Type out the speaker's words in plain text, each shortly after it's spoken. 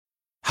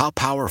How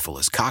powerful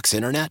is Cox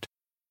Internet?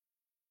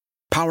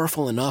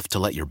 Powerful enough to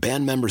let your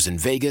band members in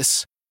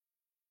Vegas,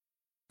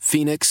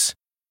 Phoenix,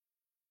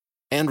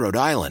 and Rhode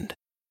Island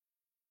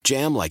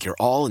jam like you're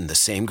all in the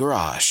same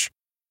garage.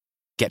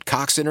 Get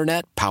Cox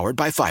Internet powered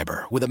by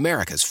fiber with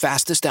America's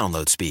fastest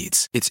download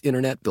speeds. It's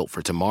internet built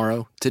for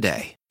tomorrow,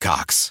 today.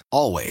 Cox,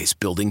 always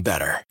building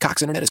better.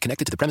 Cox Internet is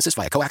connected to the premises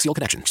via coaxial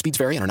connection. Speeds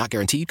vary and are not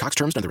guaranteed. Cox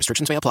terms and other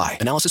restrictions may apply.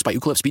 Analysis by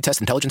Ookla Speed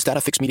Test Intelligence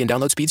Data. Fixed median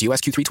download speeds. US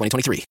Q3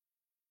 2023.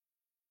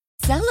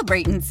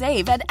 Celebrate and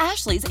save at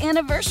Ashley's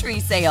Anniversary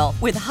Sale.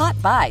 With Hot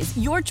Buys,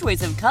 your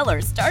choice of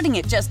colors starting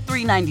at just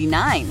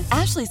 $3.99.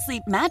 Ashley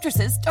Sleep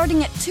mattresses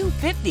starting at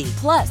 $2.50.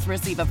 Plus,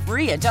 receive a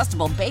free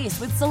adjustable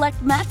base with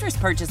select mattress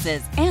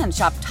purchases. And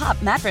shop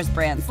top mattress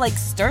brands like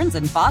Stearns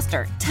 &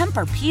 Foster,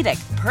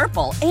 Tempur-Pedic,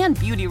 Purple, and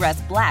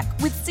Beautyrest Black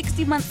with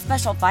 60-month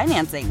special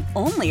financing.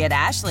 Only at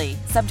Ashley.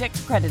 Subject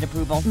to credit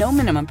approval. No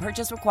minimum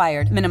purchase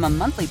required. Minimum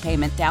monthly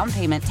payment, down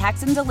payment,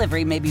 tax, and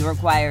delivery may be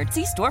required.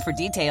 See store for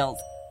details.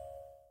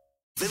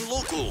 Then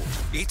local.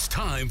 It's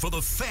time for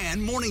the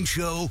Fan Morning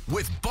Show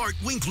with Bart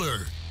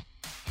Winkler.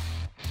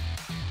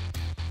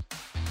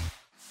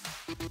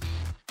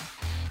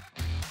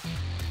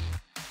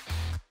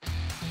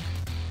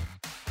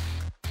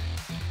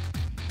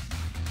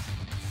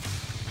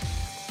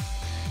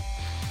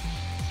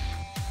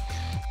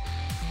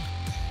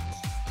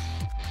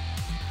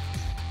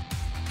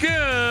 Good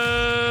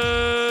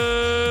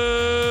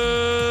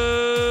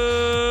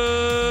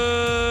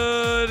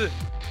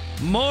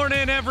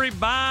morning,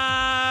 everybody.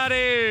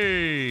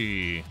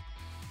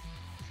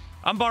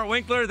 I'm Bart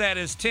Winkler. That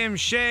is Tim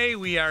Shea.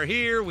 We are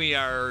here. We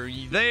are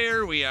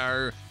there. We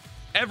are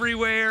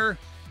everywhere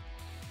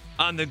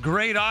on the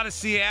great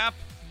Odyssey app.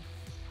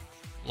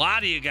 A lot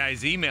of you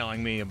guys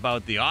emailing me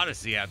about the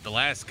Odyssey app the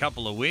last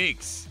couple of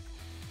weeks.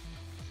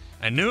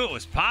 I knew it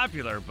was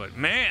popular, but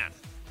man,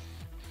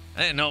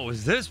 I didn't know it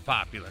was this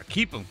popular.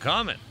 Keep them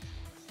coming.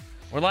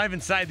 We're live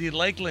inside the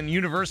Lakeland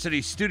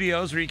University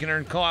studios where you can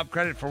earn co-op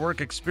credit for work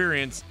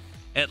experience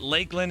at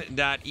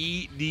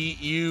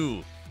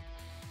lakeland.edu.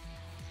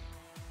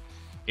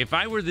 If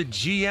I were the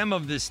GM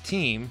of this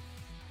team,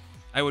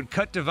 I would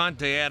cut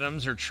Davante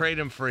Adams or trade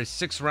him for a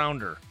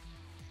 6th-rounder.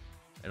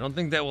 I don't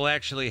think that will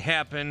actually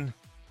happen,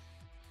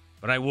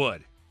 but I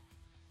would.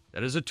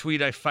 That is a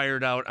tweet I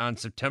fired out on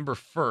September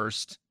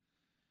 1st,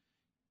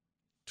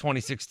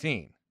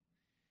 2016.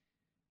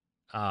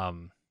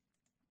 I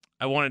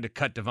wanted to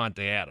cut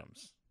Davante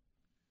Adams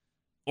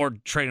or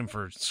trade him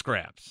for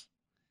scraps.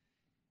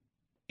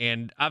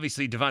 And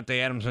obviously, Davante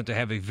Adams went to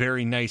have a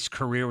very nice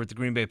career with the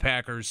Green Bay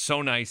Packers.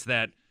 So nice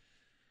that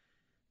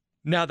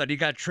now that he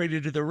got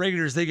traded to the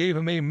Raiders, they gave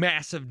him a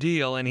massive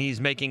deal, and he's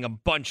making a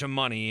bunch of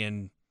money.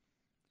 And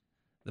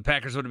the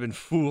Packers would have been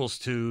fools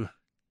to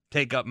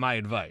take up my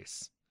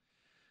advice.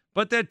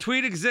 But that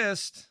tweet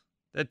exists.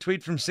 That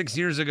tweet from 6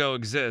 years ago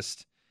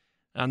exists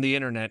on the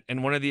internet.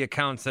 And one of the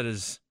accounts that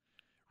has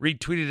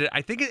retweeted it,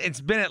 I think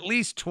it's been at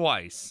least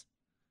twice.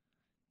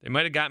 They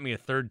might have got me a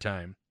third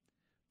time.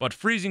 But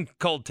Freezing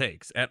Cold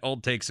Takes at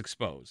Old Takes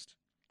Exposed.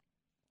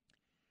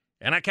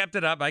 And I kept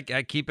it up. I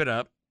keep it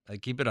up. I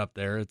keep it up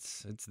there.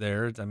 It's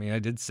there. I mean, I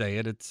did say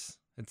it. It's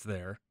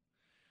there.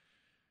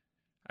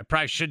 I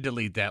probably should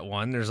delete that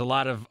one. There's a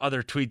lot of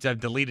other tweets I've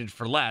deleted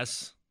for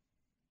less.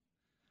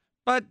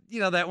 But,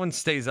 that one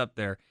stays up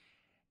there.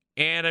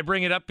 And I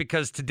bring it up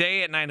because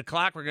today at 9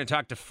 o'clock, we're going to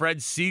talk to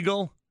Fred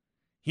Siegel.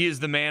 He is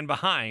the man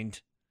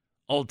behind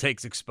Old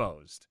Takes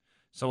Exposed.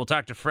 So we'll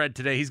talk to Fred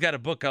today. He's got a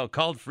book out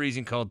called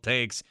Freezing Cold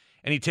Takes,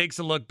 and he takes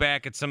a look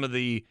back at some of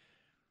the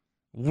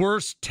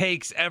worst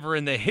takes ever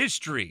in the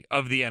history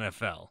of the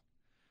NFL.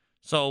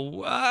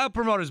 So I'll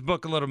promote his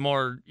book a little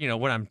more,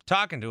 when I'm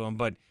talking to him,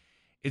 but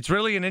it's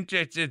really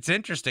it's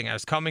interesting. I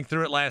was combing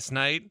through it last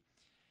night.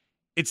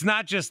 It's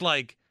not just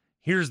like,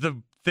 here's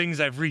the things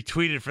I've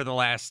retweeted for the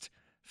last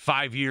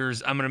 5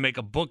 years. I'm going to make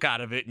a book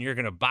out of it, and you're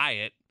going to buy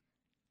it.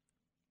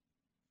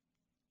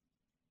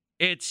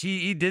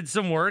 He did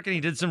some work and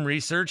he did some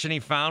research, and he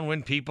found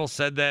when people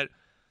said that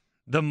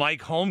the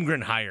Mike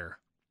Holmgren hire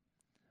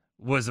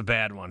was a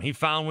bad one. He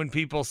found when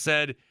people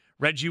said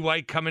Reggie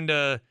White coming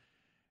to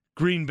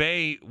Green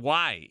Bay,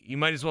 why? You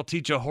might as well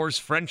teach a horse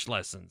French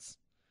lessons.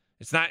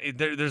 It's not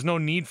there's no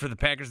need for the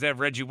Packers to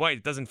have Reggie White.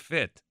 It doesn't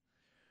fit.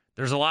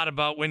 There's a lot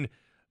about when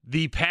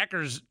the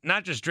Packers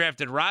not just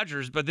drafted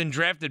Rodgers, but then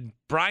drafted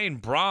Brian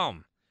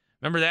Brohm.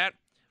 Remember that?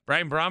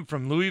 Brian Brohm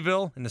from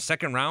Louisville in the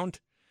 2nd round.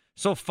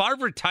 So Favre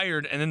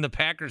retired, and then the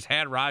Packers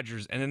had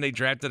Rodgers, and then they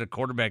drafted a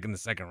quarterback in the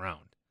 2nd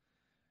round.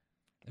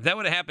 If that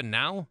would have happened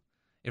now,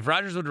 if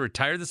Rodgers would have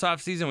retired this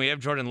offseason, we have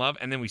Jordan Love,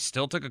 and then we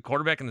still took a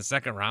quarterback in the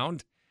 2nd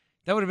round,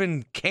 that would have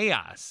been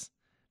chaos.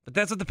 But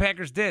that's what the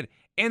Packers did.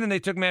 And then they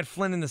took Matt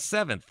Flynn in the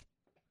 7th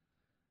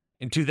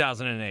in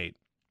 2008.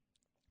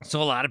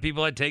 So a lot of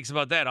people had takes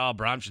about that. Oh,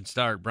 Brohm should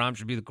start. Brohm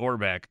should be the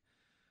quarterback.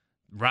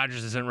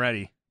 Rodgers isn't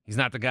ready. He's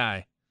not the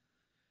guy.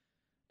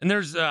 And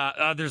there's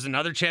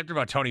another chapter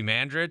about Tony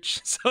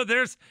Mandrich. So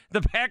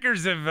the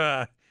Packers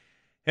have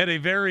had a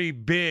very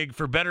big,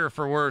 for better or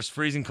for worse,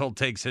 Freezing Cold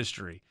Takes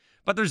history.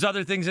 But there's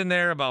other things in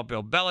there about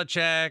Bill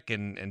Belichick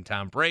and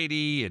Tom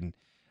Brady and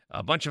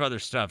a bunch of other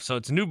stuff. So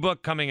it's a new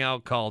book coming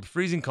out called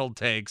Freezing Cold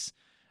Takes.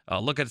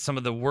 Look at some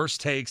of the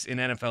worst takes in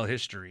NFL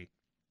history.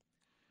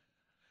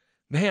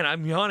 Man,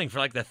 I'm yawning for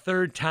like the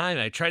third time.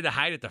 I tried to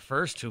hide it the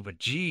first two, but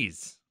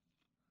geez,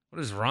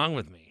 what is wrong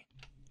with me?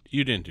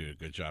 You didn't do a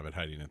good job at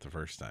hiding it the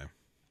first time.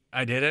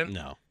 I didn't?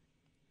 No.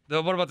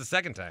 What about the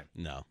second time?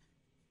 No.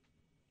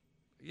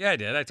 Yeah, I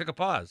did. I took a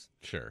pause.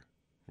 Sure.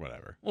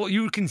 Whatever. Well,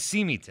 you can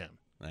see me, Tim.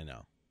 I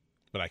know.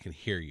 But I can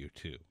hear you,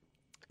 too.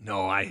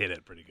 No, I hit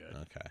it pretty good.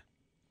 Okay.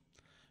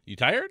 You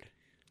tired?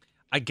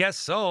 I guess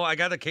so. I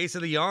got a case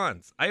of the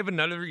yawns. I have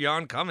another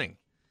yawn coming.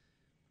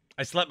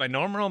 I slept my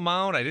normal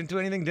amount. I didn't do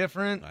anything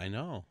different. I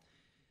know.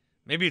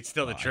 Maybe it's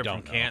still the trip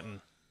from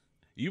Canton.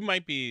 You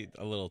might be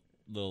a little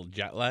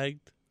jet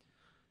lagged.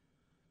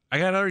 I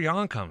got another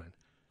yawn coming.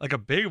 Like a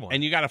big one.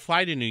 And you got to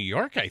fly to New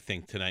York, I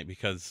think, tonight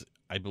because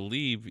I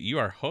believe you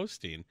are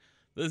hosting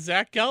the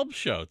Zach Gelb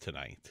show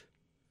tonight.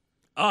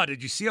 Oh,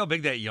 did you see how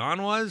big that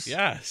yawn was?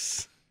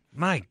 Yes.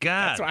 My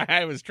God. That's why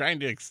I was trying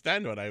to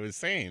extend what I was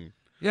saying.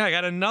 Yeah, I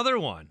got another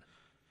one.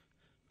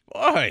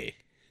 Boy.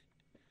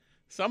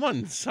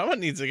 Someone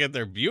needs to get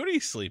their beauty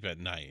sleep at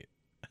night.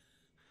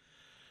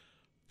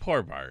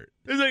 Poor Bart.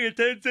 It's like a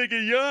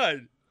 10-second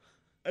yawn.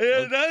 I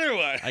got another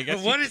one. I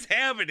guess what is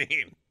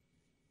happening?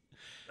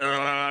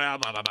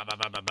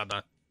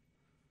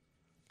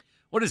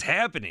 What is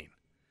happening?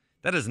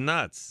 That is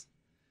nuts.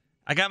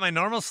 I got my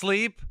normal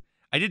sleep.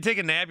 I did take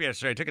a nap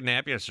yesterday. I took a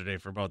nap yesterday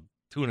for about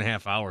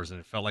 2.5 hours, and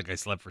it felt like I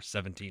slept for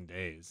 17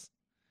 days.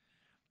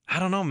 I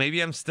don't know.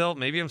 Maybe I'm still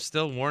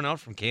worn out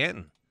from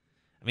Canton.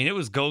 I mean, it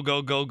was go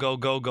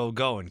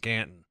in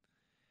Canton.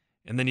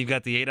 And then you've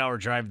got the 8-hour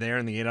drive there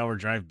and the 8-hour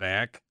drive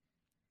back.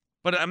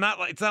 But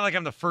it's not like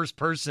I'm the first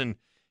person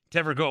to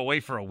ever go away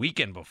for a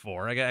weekend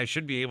before. I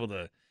should be able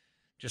to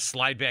just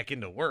slide back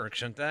into work,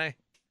 shouldn't I?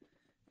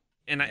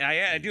 And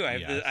I do.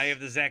 I have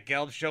the Zach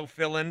Gelb show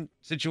fill-in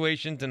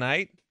situation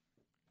tonight.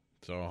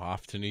 So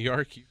off to New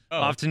York you go.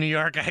 Off to New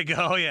York I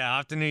go. Yeah,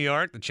 off to New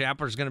York. The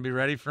chopper's going to be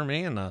ready for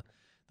me, and they'll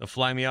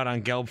fly me out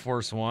on Gelb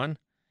Force One.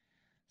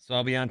 So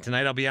I'll be on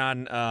tonight. I'll be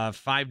on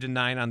 5 to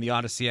 9 on the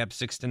Odyssey app,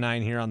 6 to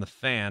 9 here on the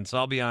Fan. So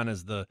I'll be on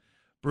as the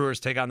Brewers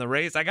take on the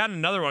Rays. I got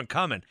another one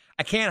coming.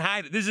 I can't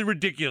hide it. This is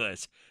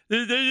ridiculous.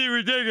 This is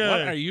ridiculous.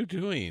 What are you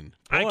doing?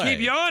 Boy. I keep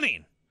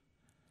yawning.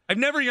 I've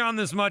never yawned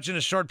this much in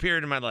a short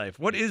period of my life.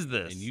 What is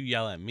this? And you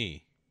yell at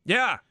me.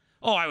 Yeah.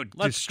 Oh, I would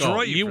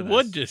destroy you. You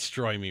would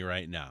destroy me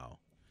right now.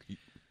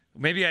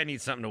 Maybe I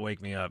need something to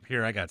wake me up.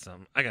 Here, I got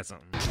something.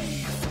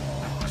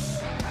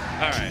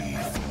 All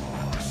right.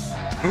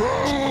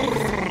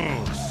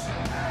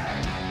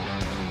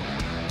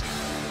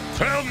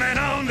 12 men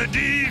on the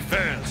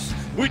defense.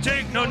 We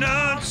take no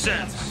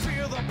nonsense.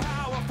 Feel the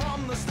power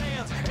from the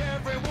stands.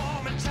 Every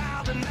woman,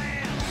 child, and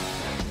man.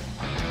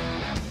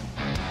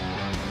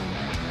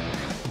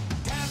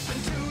 Tap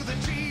into the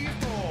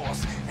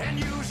G-force and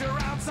use your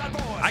outside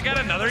voice. I got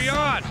another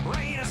yawn.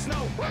 Rain or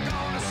snow, we're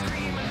gonna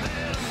scream and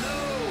let them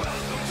know.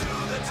 Welcome to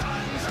the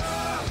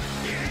tundra.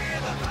 You hear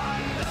the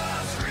thunder.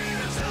 Scream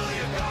until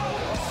you go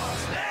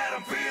hoarse. Let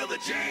them feel the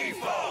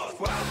G-force.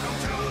 Welcome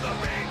to the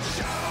big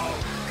show.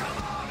 Come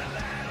on and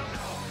let them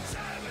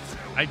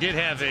know. I did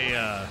have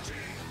a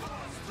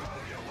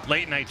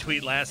late night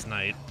tweet last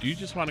night. Do you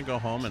just want to go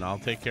home and I'll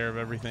take care of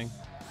everything?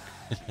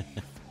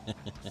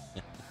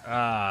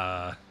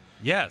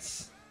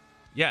 Yes.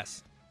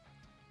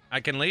 I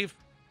can leave?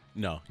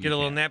 No. Get a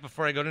little nap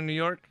before I go to New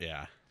York?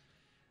 Yeah.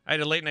 I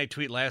had a late night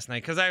tweet last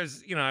night because I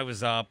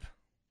was up.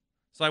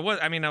 So I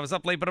was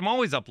up late, but I'm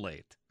always up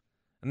late.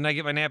 And then I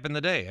get my nap in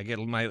the day. I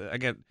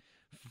get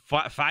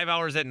 5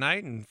 hours at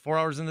night and 4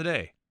 hours in the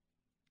day.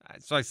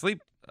 So I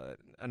sleep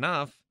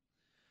enough.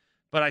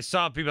 But I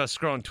saw people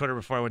scrolling Twitter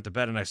before I went to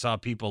bed, and I saw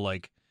people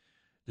like,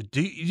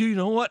 you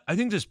know what? I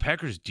think this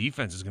Packers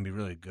defense is going to be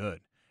really good.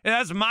 And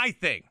that's my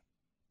thing.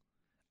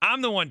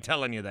 I'm the one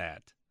telling you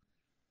that.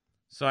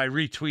 So I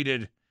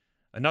retweeted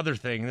another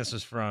thing. This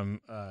is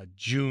from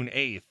June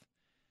 8th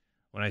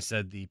when I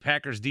said the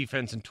Packers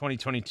defense in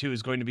 2022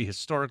 is going to be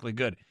historically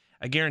good.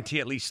 I guarantee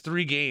at least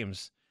 3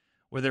 games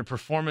where their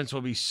performance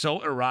will be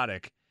so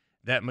erotic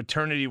that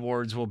maternity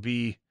wards will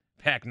be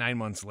packed 9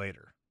 months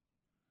later.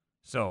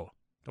 So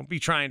don't be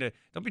trying to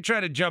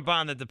jump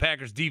on that the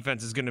Packers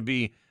defense is going to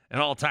be an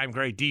all-time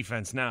great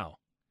defense now.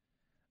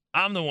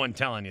 I'm the one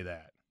telling you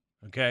that,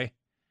 okay?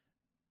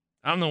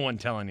 I'm the one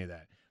telling you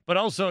that. But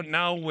also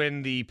now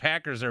when the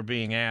Packers are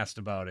being asked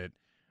about it,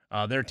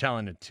 they're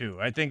telling it too.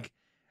 I think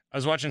I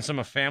was watching some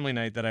of Family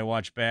Night that I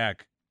watched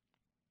back,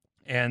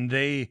 and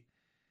they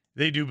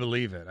do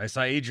believe it. I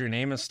saw Adrian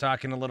Amos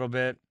talking a little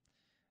bit.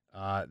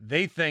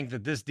 They think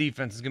that this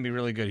defense is going to be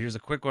really good. Here's a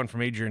quick one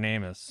from Adrian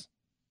Amos.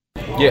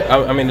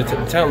 Yeah, I mean, the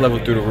talent level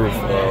through the roof,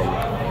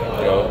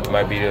 it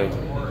might be the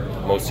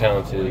most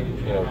talented,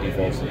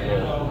 defense,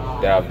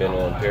 that I've been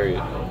on,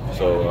 period.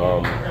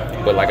 So,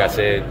 but like I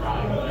said,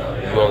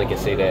 you only can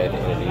say that at the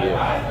end of the year. You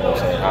know what I'm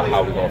saying?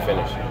 How we going to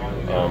finish?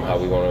 how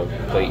we want to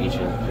play each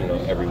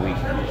and every week.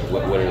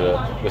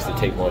 What's the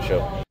take on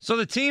show? So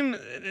the team,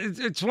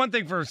 it's one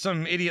thing for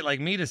some idiot like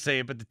me to say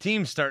it, but the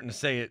team's starting to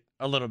say it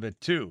a little bit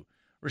too.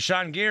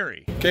 Rashawn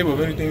Gary. Capable of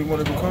anything we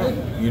want to become,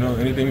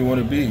 anything we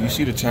want to be. You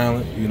see the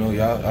talent,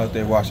 y'all out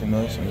there watching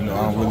us. I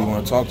don't really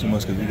want to talk too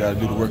much because we got to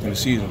do the work in the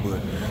season.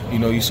 But,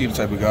 you see the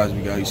type of guys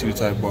we got. You see the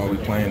type of ball we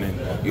playing.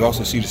 And you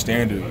also see the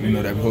standard,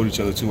 that we hold each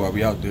other to while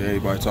we out there.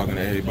 Everybody talking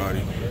to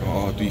everybody on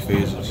all three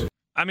phases.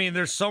 I mean,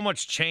 there's so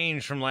much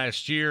change from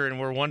last year, and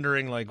we're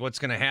wondering, what's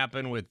going to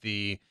happen with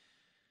the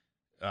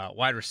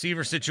wide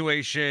receiver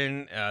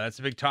situation. That's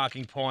a big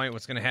talking point.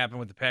 What's going to happen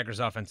with the Packers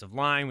offensive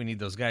line? We need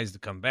those guys to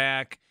come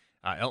back.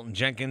 Elton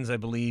Jenkins, I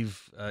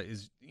believe,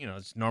 is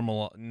it's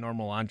normal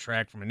on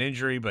track from an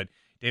injury, but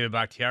David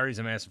Bakhtiari is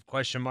a massive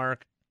question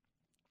mark.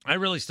 I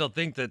really still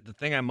think that the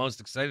thing I'm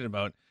most excited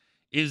about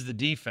is the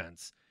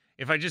defense.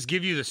 If I just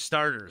give you the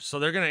starters, so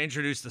they're going to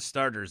introduce the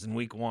starters in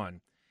week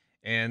 1,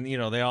 and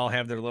they all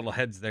have their little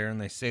heads there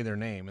and they say their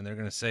name, and they're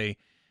going to say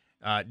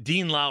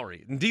Dean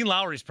Lowry. And Dean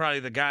Lowry's probably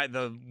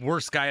the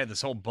worst guy of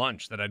this whole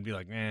bunch that I'd be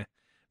like, eh.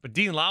 But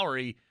Dean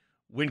Lowry,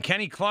 when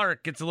Kenny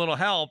Clark gets a little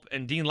help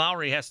and Dean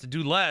Lowry has to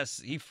do less,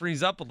 he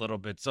frees up a little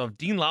bit. So if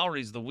Dean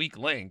Lowry's the weak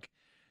link,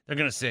 they're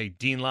going to say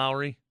Dean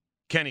Lowry,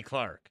 Kenny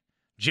Clark,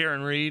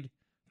 Jaron Reed,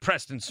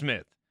 Preston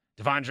Smith,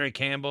 Devondre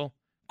Campbell,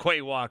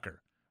 Quay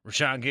Walker,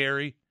 Rashawn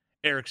Gary,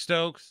 Eric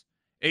Stokes,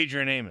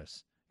 Adrian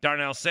Amos,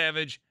 Darnell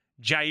Savage,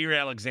 Jair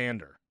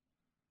Alexander.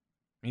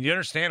 I mean, do you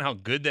understand how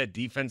good that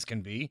defense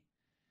can be?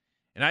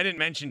 And I didn't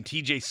mention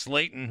TJ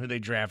Slayton, who they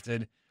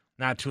drafted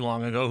not too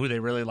long ago, who they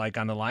really like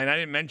on the line. I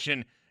didn't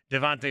mention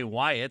Devontae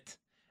Wyatt.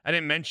 I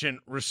didn't mention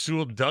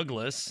Rasul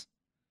Douglas.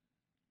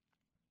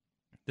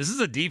 This is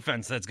a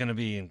defense that's going to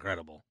be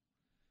incredible.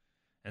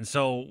 And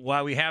so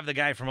while we have the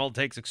guy from Old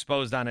Takes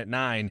exposed on at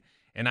 9,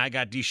 and I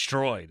got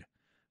destroyed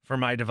for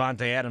my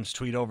Davante Adams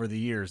tweet over the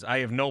years, I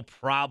have no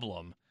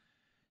problem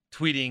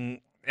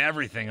tweeting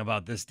everything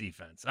about this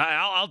defense.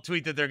 I'll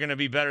tweet that they're going to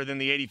be better than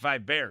the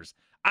 85 Bears.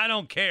 I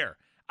don't care.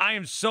 I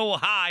am so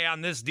high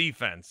on this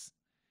defense.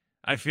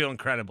 I feel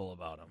incredible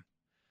about them.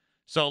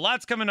 So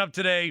lots coming up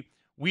today.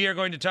 We are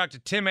going to talk to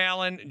Tim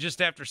Allen just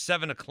after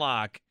 7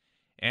 o'clock,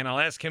 and I'll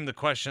ask him the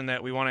question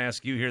that we want to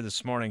ask you here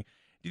this morning.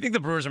 Do you think the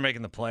Brewers are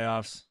making the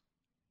playoffs?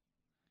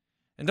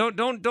 And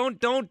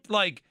don't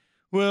like,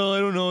 well, I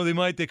don't know, they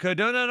might, they could.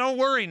 Don't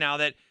worry now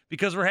that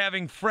because we're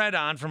having Fred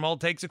on from Old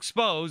Takes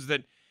Exposed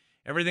that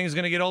everything's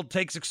going to get Old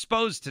Takes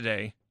Exposed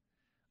today.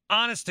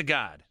 Honest to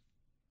God,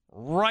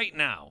 right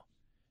now,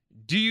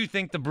 do you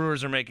think the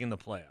Brewers are making the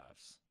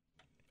playoffs?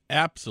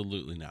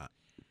 Absolutely not.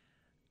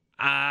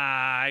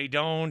 I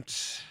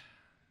don't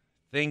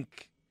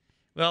think.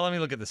 Well, let me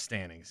look at the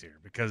standings here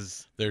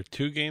because they're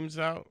 2 games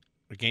out.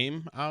 A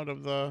game out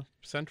of the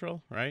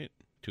Central, right?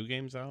 2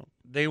 games out.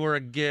 They're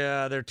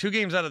 2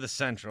 games out of the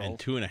Central and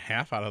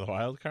 2.5 out of the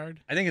wild card.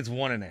 I think it's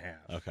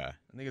 1.5. Okay.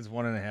 I think it's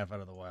 1.5 out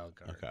of the wild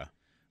card. Okay.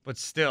 But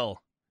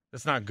still,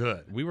 that's not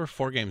good. We were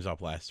 4 games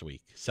up last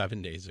week,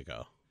 7 days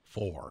ago.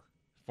 4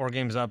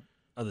 games up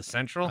of the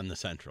Central? On the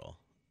Central.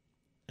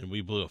 And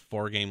we blew a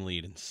 4-game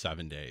lead in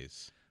 7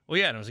 days. Well,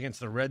 yeah, and it was against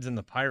the Reds and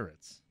the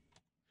Pirates.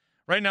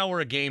 Right now,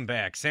 we're a game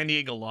back. San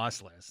Diego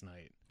lost last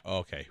night.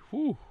 Okay.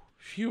 Whew.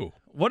 Phew.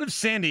 What if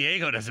San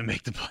Diego doesn't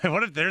make the play?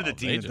 What if they're the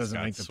team that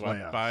doesn't make the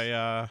playoffs?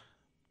 By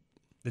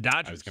the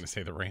Dodgers. I was going to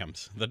say the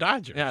Rams. The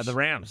Dodgers. Yeah, the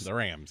Rams. The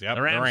Rams. Yep.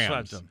 The Rams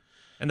swept them.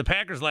 And the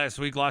Packers last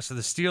week lost to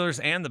the Steelers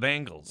and the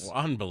Bengals. Well,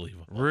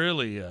 unbelievable.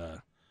 Really,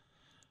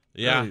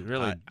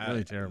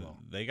 really terrible.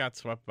 They got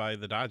swept by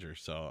the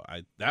Dodgers, so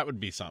that would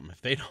be something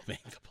if they don't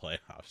make the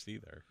playoffs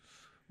either.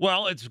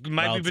 Well, it's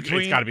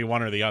got to be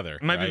one or the other.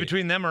 It might be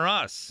between them or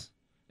us.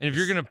 And if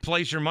you're going to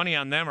place your money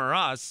on them or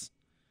us,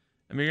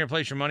 I mean, you're going to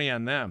place your money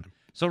on them.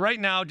 So right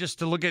now, just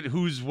to look at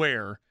who's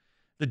where,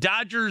 the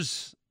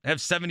Dodgers have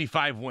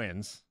 75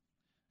 wins,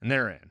 and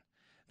they're in.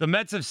 The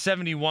Mets have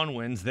 71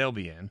 wins. They'll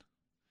be in.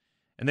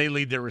 And they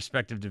lead their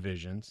respective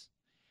divisions.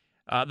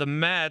 The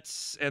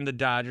Mets and the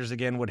Dodgers,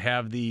 again, would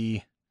have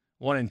the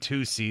 1 and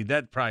 2 seed.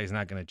 That probably is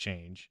not going to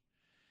change.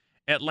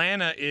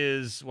 Atlanta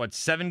is,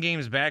 7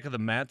 games back of the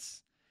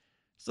Mets?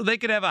 So they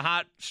could have a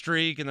hot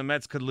streak and the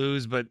Mets could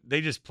lose, but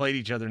they just played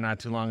each other not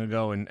too long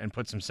ago and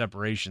put some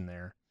separation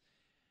there.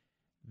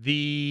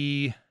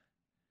 The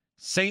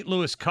St.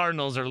 Louis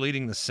Cardinals are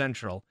leading the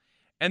Central.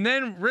 And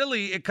then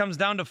really it comes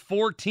down to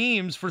 4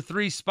 teams for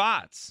 3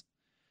 spots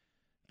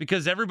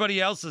because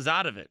everybody else is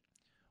out of it.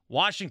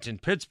 Washington,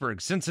 Pittsburgh,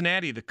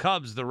 Cincinnati, the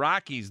Cubs, the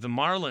Rockies, the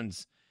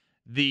Marlins,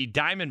 the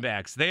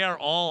Diamondbacks, they're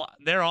all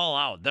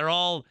out. They're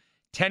all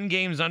 10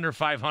 games under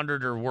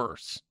 500 or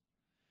worse.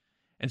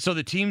 And so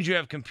the teams you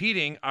have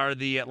competing are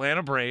the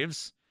Atlanta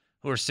Braves,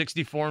 who are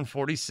 64 and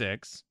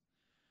 46.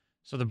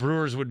 So the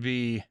Brewers would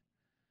be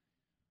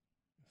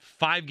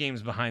 5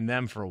 games behind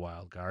them for a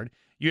wild card.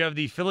 You have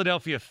the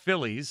Philadelphia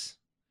Phillies,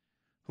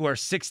 who are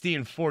 60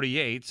 and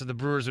 48. So the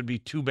Brewers would be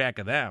 2 back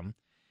of them.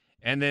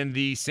 And then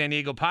the San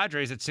Diego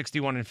Padres at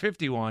 61 and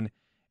 51.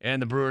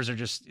 And the Brewers are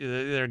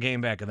they're a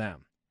game back of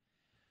them.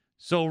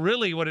 So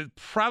really what it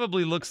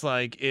probably looks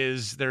like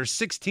is there's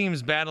 7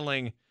 teams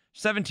battling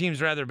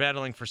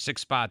for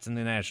 6 spots in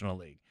the National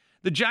League.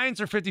 The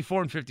Giants are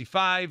 54 and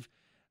 55.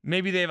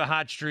 Maybe they have a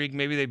hot streak.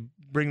 Maybe they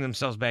bring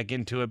themselves back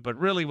into it. But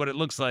really what it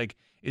looks like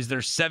is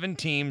there's 7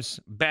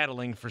 teams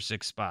battling for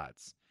 6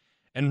 spots.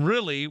 And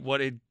really what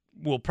it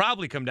will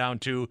probably come down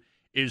to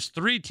is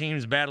 3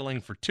 teams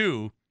battling for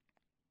 2,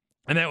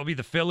 and that will be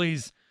the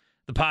Phillies,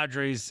 the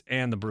Padres,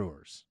 and the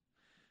Brewers.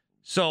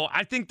 So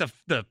I think the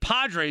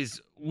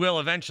Padres will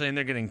eventually, and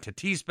they're getting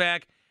Tatis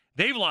back.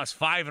 They've lost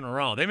 5 in a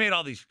row. They made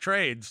all these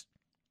trades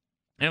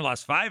and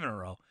lost 5 in a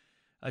row.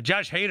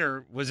 Josh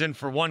Hader was in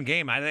for 1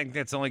 game. I think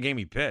that's the only game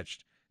he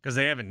pitched because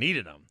they haven't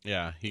needed him.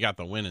 Yeah, he got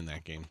the win in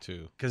that game,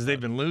 too. Because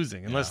they've been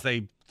losing. Unless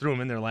they threw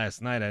him in there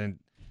last night. I didn't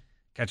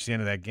catch the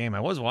end of that game. I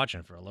was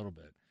watching for a little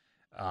bit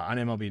on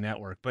MLB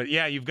Network. But,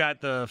 yeah, you've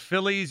got the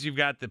Phillies, you've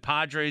got the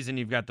Padres, and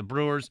you've got the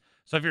Brewers.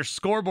 So if you're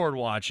scoreboard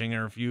watching,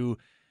 or if you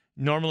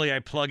normally I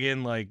plug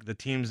in like the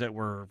teams that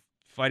we're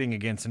fighting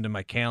against into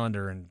my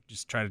calendar and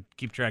just try to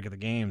keep track of the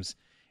games.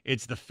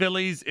 It's the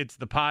Phillies, it's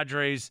the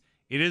Padres,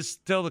 it is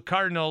still the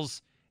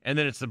Cardinals, and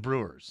then it's the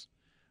Brewers.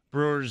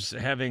 Brewers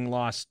having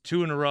lost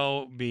 2 in a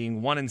row,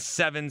 being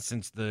 1-7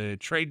 since the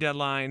trade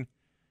deadline.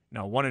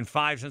 No,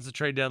 1-5 since the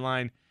trade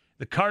deadline.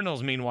 The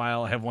Cardinals,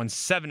 meanwhile, have won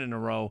 7 in a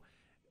row,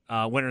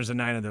 winners of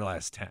 9 of their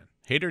last 10.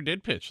 Hader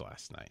did pitch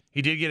last night.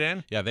 He did get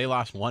in? Yeah, they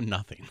lost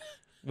 1-0.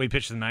 He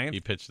pitched the 9th?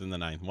 He pitched in the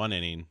 9th, 1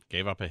 inning,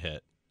 gave up a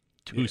hit,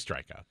 2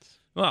 strikeouts.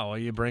 Well,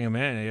 you bring him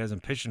in. He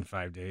hasn't pitched in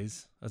 5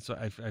 days. That's what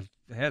I've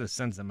had a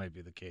sense that might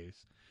be the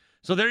case.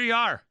 So there you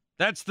are.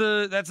 That's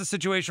the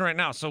situation right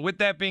now. So with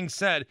that being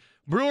said,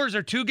 Brewers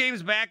are 2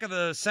 games back of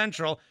the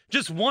Central,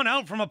 just 1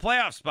 out from a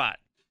playoff spot.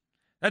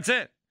 That's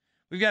it.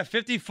 We've got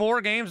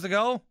 54 games to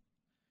go.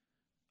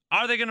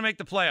 Are they going to make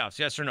the playoffs?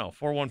 Yes or no?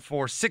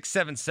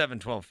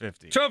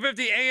 414-677-1250.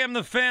 1250 AM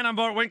The Fan. I'm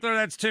Bart Winkler.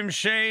 That's Tim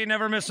Shea.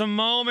 Never miss a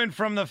moment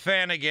from The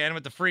Fan again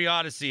with the free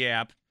Odyssey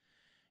app.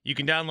 You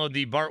can download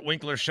the Bart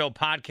Winkler Show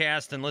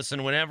podcast and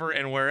listen whenever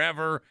and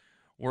wherever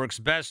works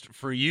best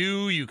for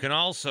you. You can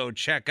also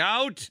check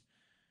out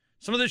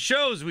some of the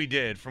shows we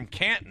did from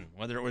Canton,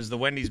 whether it was the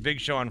Wendy's Big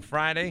Show on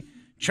Friday,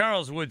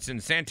 Charles Woodson,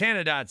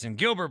 Santana Dotson,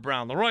 Gilbert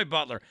Brown, Leroy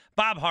Butler,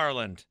 Bob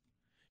Harland,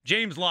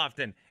 James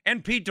Lofton,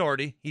 and Pete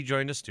Doherty. He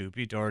joined us too.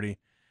 Pete Doherty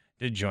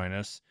did join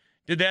us.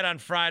 Did that on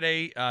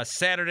Friday.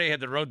 Saturday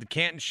had the Road to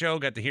Canton show.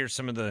 Got to hear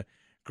some of the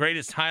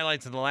greatest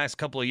highlights of the last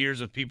couple of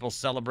years of people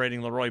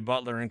celebrating Leroy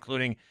Butler,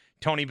 including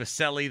Tony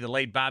Baselli, the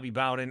late Bobby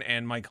Bowden,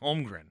 and Mike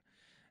Holmgren,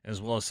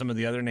 as well as some of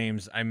the other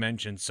names I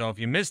mentioned. So if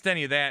you missed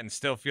any of that and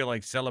still feel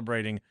like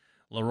celebrating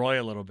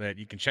Leroy a little bit,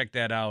 you can check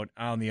that out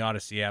on the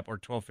Odyssey app or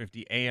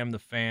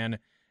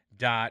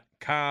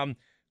 1250amthefan.com.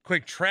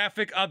 Quick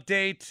traffic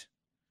update.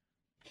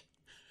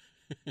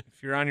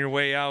 If you're on your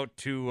way out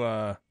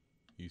to...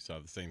 you saw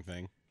the same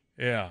thing?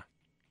 Yeah.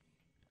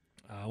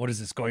 What is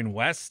this, going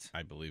west?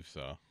 I believe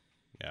so.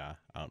 Yeah,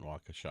 out in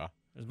Waukesha.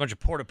 There's a bunch of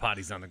porta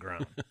potties on the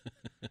ground.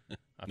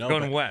 I'm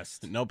going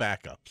west. No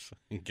backups.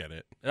 Get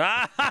it.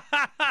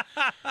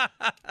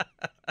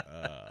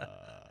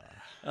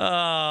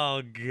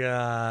 Oh,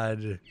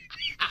 God.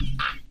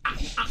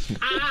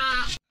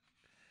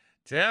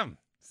 Tim,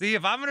 see,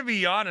 if I'm going to be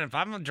yawning, if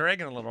I'm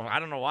dragging a little, I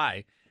don't know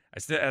why. I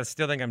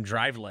still think I'm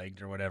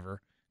drive-legged or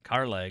whatever,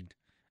 car-legged.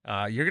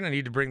 You're going to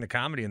need to bring the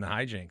comedy and the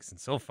hijinks. And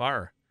so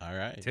far, all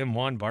right, Tim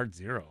 1, Bart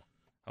 0.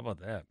 How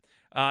about that?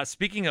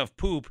 Speaking of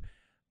poop,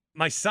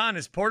 my son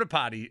is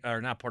potty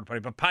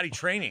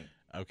training.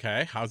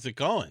 Okay, how's it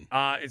going?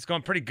 It's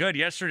going pretty good.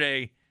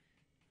 Yesterday,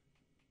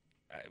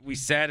 we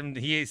sat him.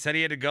 He said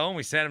he had to go, and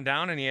we sat him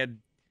down, and he had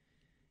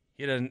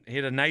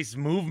a nice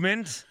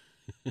movement.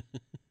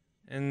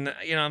 And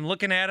I'm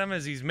looking at him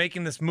as he's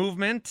making this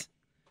movement,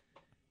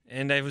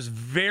 and I was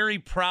very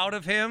proud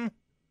of him,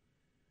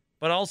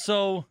 but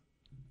also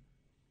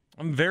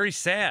I'm very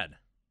sad.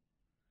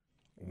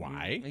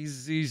 Why?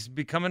 He's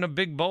becoming a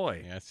big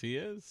boy. Yes, he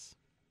is.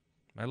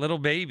 My little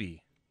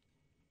baby.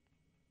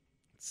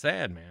 It's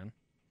sad, man.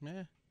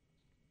 Yeah,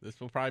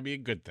 this will probably be a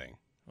good thing.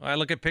 Well, I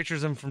look at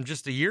pictures of him from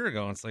just a year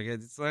ago, and it's like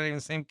it's not even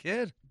the same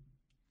kid.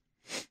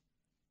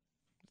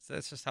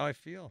 That's just how I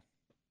feel.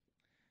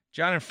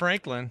 John and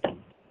Franklin.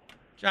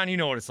 John, you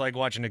know what it's like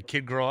watching a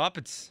kid grow up.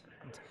 It's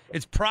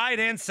pride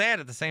and sad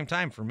at the same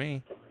time for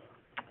me.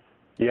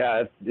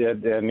 Yeah,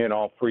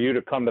 and for you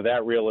to come to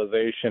that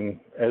realization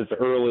as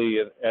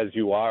early as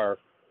you are,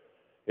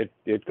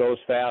 it goes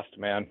fast,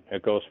 man.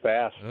 It goes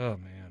fast. Oh,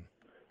 man.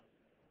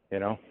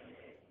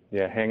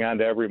 Yeah, hang on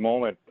to every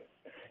moment,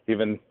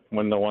 even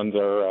when the ones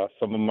are,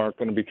 some of them aren't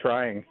going to be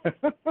trying.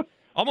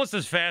 Almost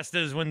as fast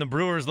as when the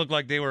Brewers looked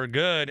like they were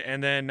good,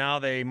 and then now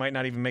they might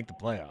not even make the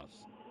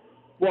playoffs.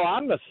 Well,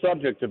 on the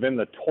subject of in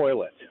the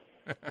toilet,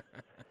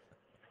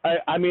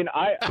 I'm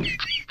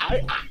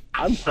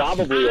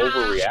probably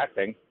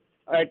overreacting.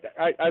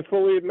 I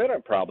fully admit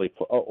I'm probably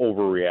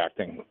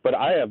overreacting, but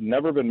I have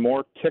never been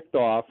more ticked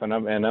off, and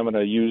I'm going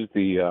to use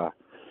the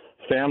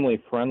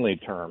family-friendly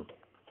term.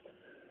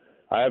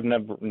 I have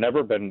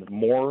never been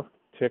more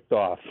ticked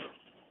off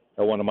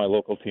at one of my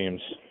local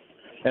teams.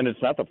 And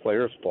it's not the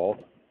player's fault.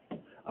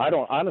 I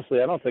don't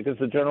think it's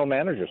the general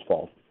manager's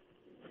fault.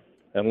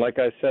 And like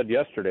I said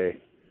yesterday,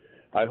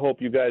 I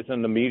hope you guys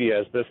in the media,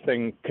 as this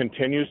thing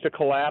continues to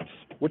collapse,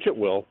 which it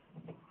will,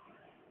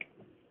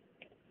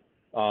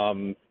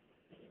 I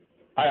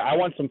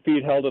want some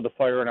feet held to the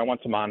fire, and I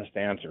want some honest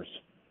answers.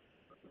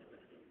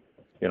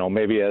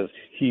 Maybe as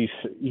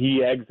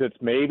he exits,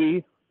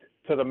 maybe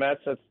to the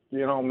Mets, that's,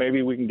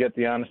 maybe we can get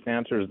the honest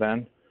answers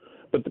then.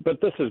 But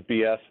this is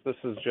BS. This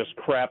is just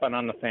crapping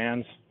on the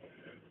fans.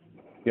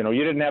 You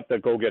didn't have to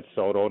go get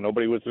Soto.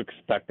 Nobody was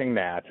expecting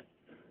that.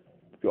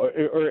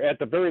 Or at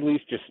the very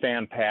least, just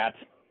stand pat.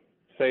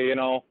 Say,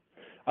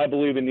 I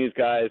believe in these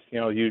guys.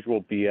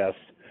 Usual BS.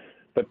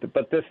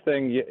 But this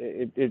thing,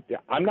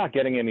 I'm not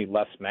getting any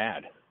less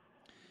mad.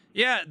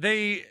 Yeah,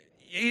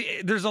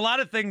 there's a lot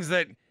of things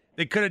that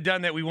they could have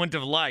done that we wouldn't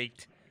have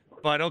liked.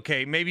 But,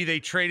 okay, maybe they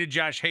traded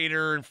Josh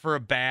Hader for a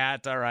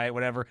bat. All right,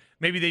 whatever.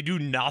 Maybe they do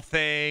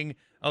nothing.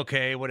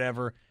 Okay,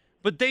 whatever.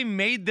 But they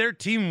made their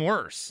team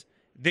worse.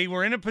 They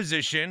were in a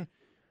position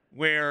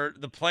where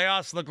the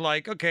playoffs looked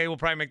like, okay, we'll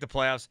probably make the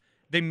playoffs.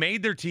 They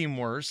made their team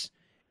worse.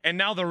 And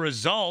now the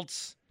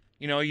results,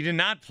 you did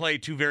not play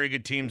two very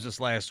good teams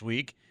this last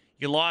week.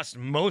 You lost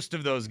most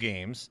of those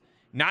games.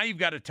 Now you've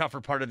got a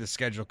tougher part of the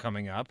schedule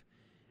coming up.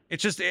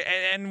 It's just,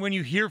 and when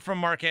you hear from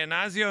Mark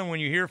Attanasio and when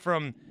you hear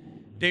from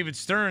David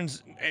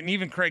Stearns and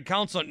even Craig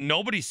Counsell,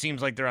 nobody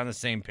seems like they're on the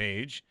same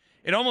page.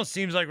 It almost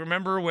seems like,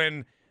 remember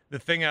when the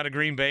thing out of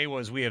Green Bay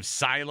was we have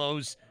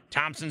silos,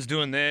 Thompson's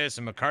doing this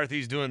and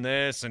McCarthy's doing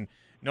this, and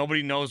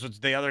nobody knows what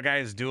the other guy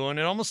is doing.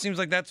 It almost seems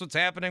like that's what's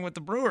happening with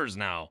the Brewers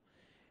now.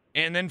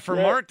 And then for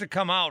Mark to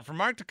come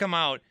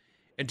out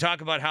and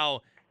talk about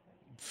how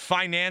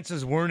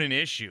finances weren't an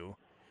issue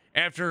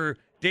after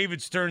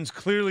David Stearns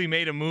clearly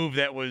made a move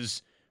that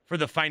was for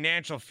the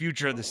financial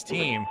future of this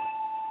team.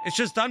 It's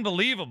just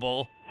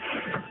unbelievable,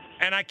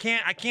 and I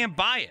can't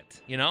buy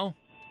it. No,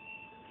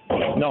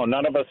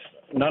 none of us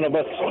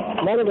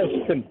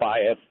can buy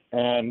it.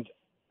 And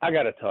I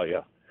got to tell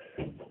you,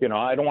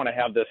 I don't want to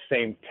have this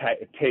same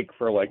take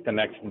for like the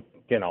next,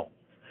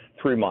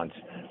 3 months.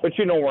 But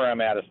you know where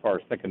I'm at as far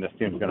as thinking this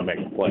team's going to make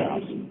the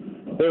playoffs.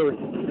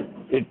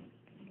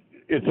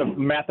 It's a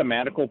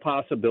mathematical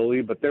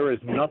possibility, but there is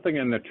nothing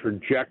in the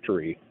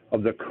trajectory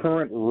of the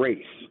current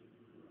race,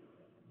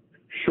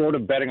 short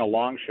of betting a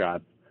long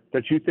shot,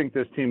 that you think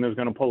this team is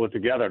going to pull it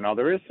together. Now,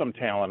 there is some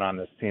talent on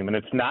this team, and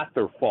it's not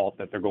their fault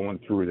that they're going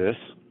through this.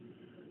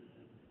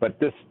 But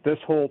this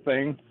whole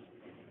thing,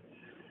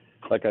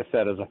 like I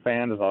said, as a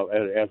fan, as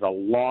a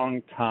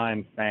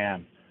long-time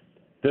fan,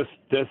 this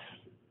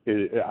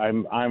is,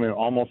 I'm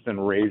almost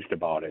enraged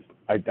about it.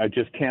 I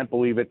just can't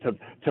believe it.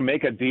 To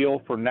make a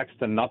deal for next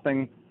to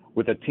nothing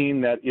with a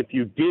team that, if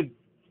you did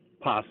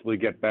possibly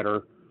get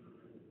better,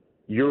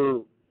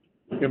 you're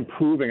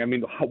improving. I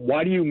mean,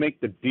 why do you make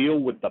the deal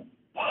with the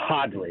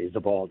Padres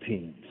of all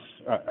teams?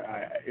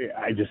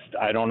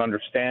 I don't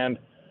understand.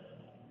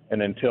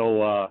 And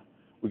until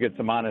we get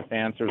some honest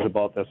answers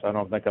about this, I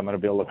don't think I'm going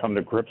to be able to come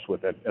to grips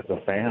with it as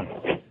a fan.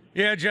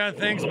 Yeah, John,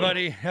 thanks,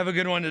 buddy. Have a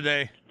good one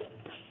today.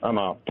 I'm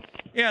out.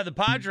 Yeah, the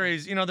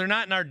Padres, they're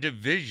not in our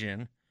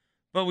division,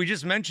 but we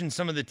just mentioned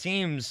some of the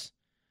teams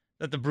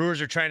that the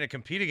Brewers are trying to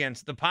compete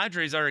against. The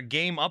Padres are a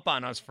game up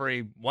on us for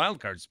a wild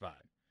card spot.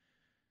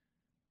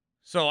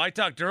 So I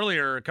talked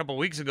earlier a couple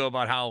weeks ago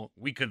about how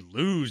we could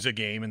lose a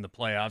game in the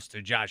playoffs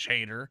to Josh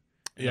Hader.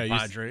 Yeah, the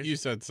Padres. You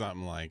said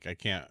something like, "I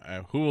can't."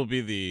 Who will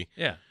be the?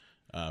 Yeah.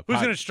 Who's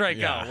going to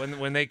strike out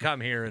when they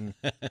come here and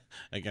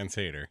against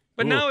Hader?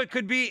 But now it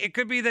could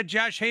be that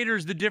Josh Hader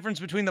is the difference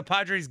between the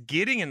Padres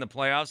getting in the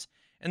playoffs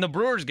and the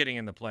Brewers getting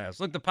in the playoffs.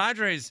 Look, the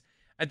Padres,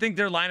 I think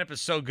their lineup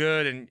is so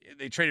good, and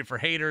they traded for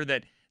Hader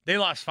that they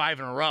lost 5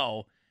 in a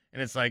row,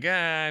 and it's like,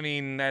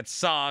 that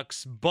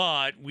sucks.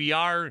 But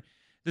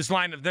this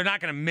lineup, they're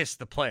not going to miss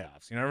the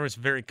playoffs. Everyone's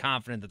very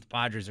confident that the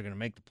Padres are going to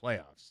make the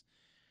playoffs.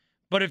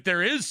 But if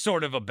there is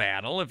sort of a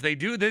battle, if they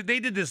do, they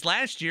did this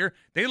last year.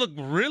 They looked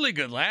really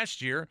good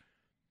last year,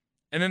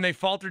 and then they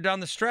faltered down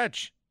the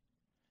stretch.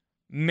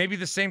 Maybe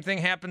the same thing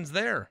happens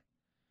there.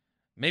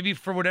 Maybe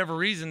for whatever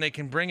reason they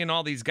can bring in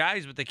all these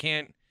guys, but they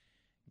can't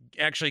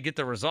actually get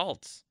the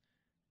results.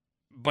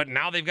 But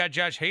now they've got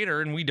Josh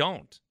Hader, and we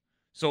don't.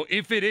 So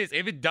if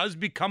it does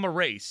become a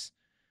race,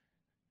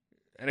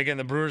 and again,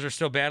 the Brewers are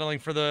still battling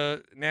for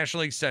the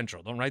National League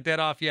Central. Don't write that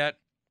off yet.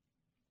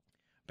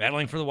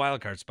 Battling for the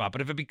wild card spot.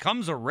 But if it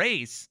becomes a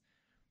race,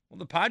 well,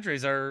 the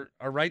Padres are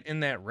right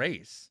in that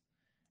race.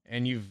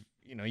 And you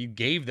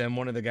gave them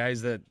one of the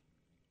guys that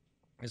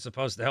is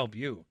supposed to help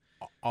you.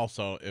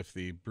 Also, if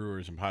the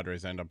Brewers and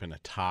Padres end up in a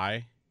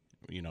tie,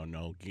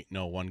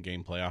 no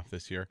one-game playoff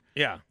this year.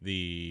 Yeah.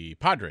 The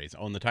Padres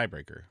own the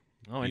tiebreaker.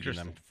 Oh,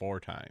 interesting. Them 4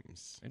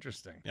 times.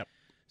 Interesting. Yep.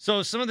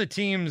 So some of the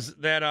teams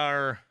that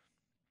are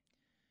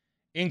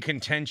in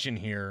contention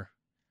here,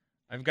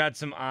 I've got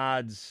some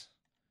odds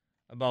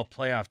about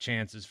playoff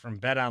chances from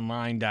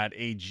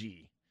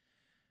betonline.ag.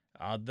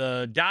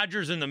 The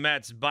Dodgers and the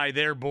Mets, by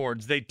their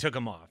boards, they took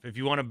them off. If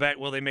you want to bet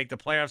will they make the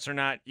playoffs or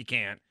not, you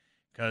can't,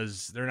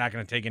 because they're not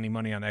going to take any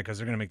money on that because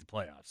they're going to make the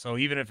playoffs. So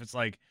even if it's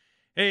like,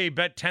 hey,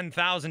 bet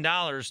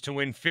 $10,000 to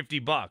win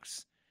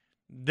 $50,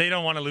 they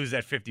don't want to lose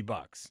that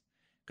 $50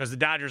 because the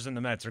Dodgers and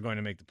the Mets are going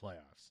to make the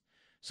playoffs.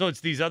 So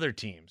it's these other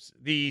teams.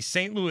 The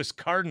St. Louis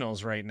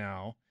Cardinals right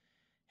now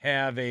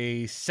have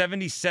a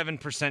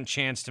 77%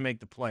 chance to make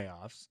the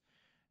playoffs.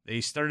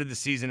 They started the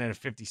season at a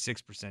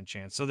 56%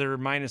 chance, so they're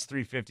minus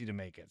 350 to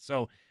make it.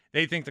 So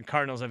they think the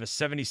Cardinals have a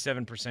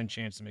 77%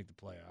 chance to make the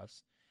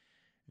playoffs.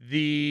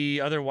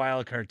 The other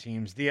wildcard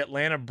teams, the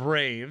Atlanta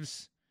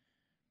Braves,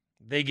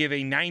 they give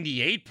a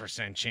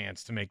 98%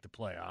 chance to make the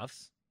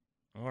playoffs.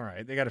 All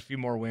right, they got a few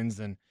more wins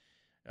than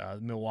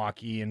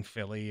Milwaukee and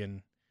Philly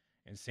and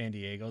San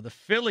Diego. The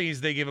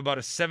Phillies, they give about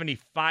a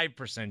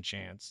 75%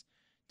 chance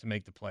to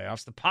make the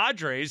playoffs. The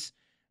Padres,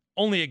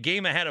 only a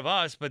game ahead of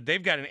us, but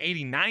they've got an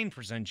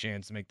 89%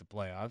 chance to make the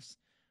playoffs,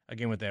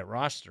 again with that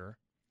roster.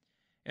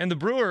 And the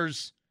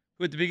Brewers,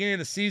 who at the beginning of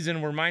the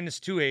season were minus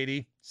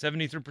 280,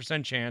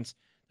 73% chance,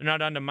 they're now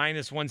down to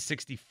minus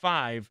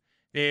 165.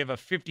 They have a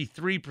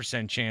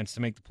 53% chance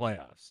to make the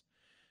playoffs.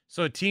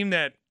 So a team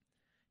that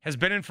has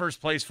been in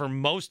first place for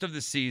most of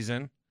the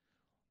season,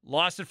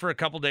 lost it for a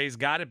couple days,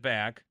 got it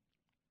back.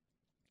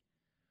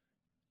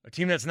 A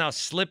team that's now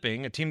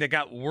slipping, a team that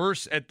got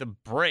worse at the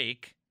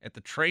break, at the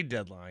trade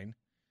deadline,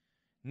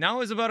 now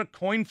is about a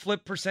coin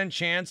flip percent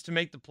chance to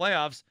make the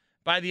playoffs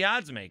by the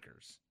odds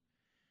makers.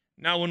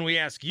 Now, when we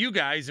ask you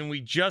guys, and we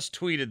just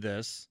tweeted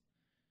this,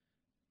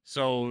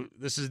 so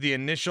this is the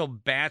initial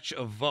batch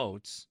of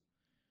votes,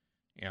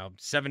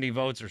 70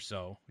 votes or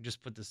so. We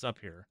just put this up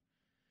here.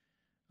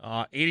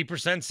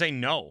 80% say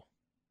no.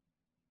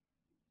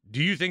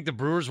 Do you think the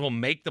Brewers will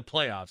make the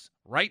playoffs?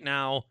 Right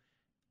now,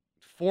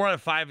 4 out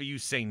of 5 of you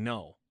say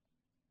no.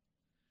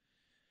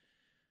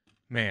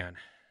 Man,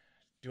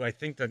 do I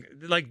think do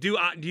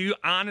you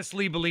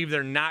honestly believe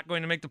they're not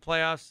going to make the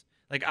playoffs?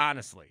 Like,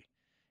 honestly,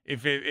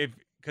 if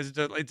because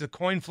it's a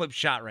coin flip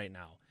shot right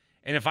now.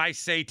 And if I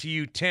say to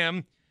you,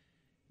 Tim,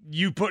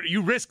 you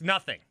risk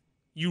nothing.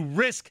 You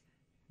risk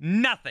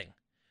nothing.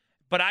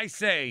 But I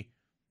say,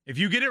 if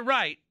you get it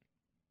right,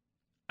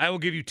 I will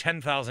give you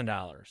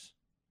 $10,000.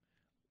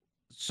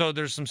 So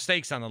there's some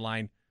stakes on the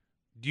line.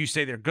 Do you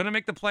say they're going to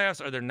make the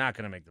playoffs or they're not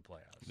going to make the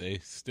playoffs? They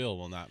still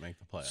will not make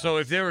the playoffs. So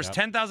if there was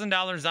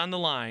 $10,000 on the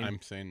line,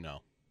 I'm saying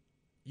no.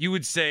 You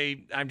would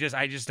say, I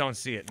just don't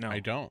see it. No, I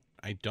don't.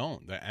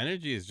 The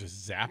energy is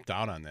just zapped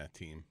out on that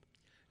team.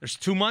 There's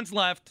 2 months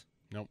left.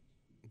 Nope.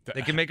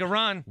 They can make a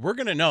run. We're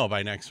going to know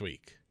by next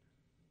week.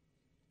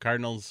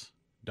 Cardinals,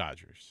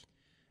 Dodgers.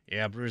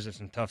 Yeah, Brewers have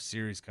some tough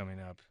series coming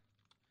up.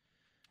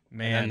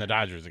 Man. And then the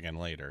Dodgers again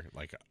later,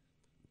 like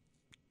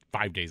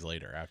 5 days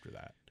later after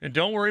that. And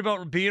don't worry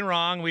about being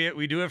wrong.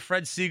 We do have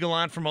Fred Siegel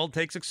on from Old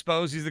Takes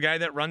Exposed. He's the guy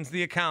that runs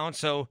the account,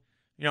 so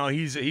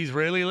he's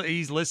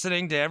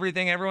listening to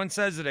everything everyone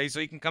says today,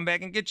 so he can come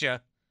back and get you.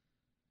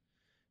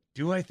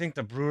 Do I think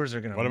the Brewers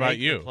are going to make the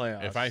playoffs? What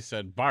about you? If I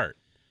said, Bart,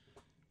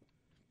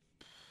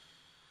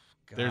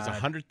 there's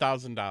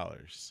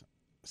 $100,000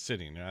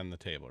 sitting on the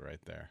table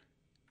right there.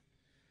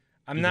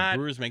 Do the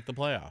Brewers make the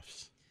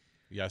playoffs?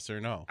 Yes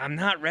or no? I'm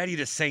not ready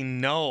to say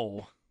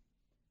no.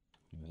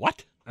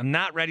 What? I'm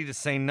not ready to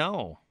say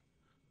no.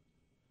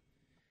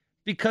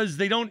 Because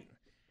they don't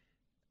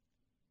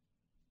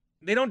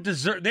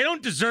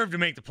deserve to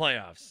make the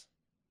playoffs.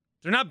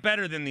 They're not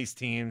better than these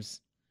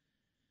teams.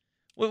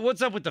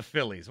 What's up with the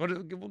Phillies?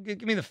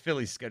 Give me the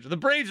Phillies schedule. The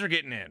Braves are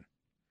getting in,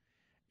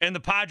 and the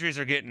Padres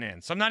are getting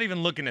in. So I'm not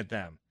even looking at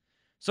them.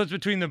 So it's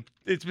between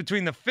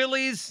the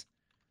Phillies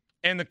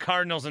and the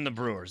Cardinals and the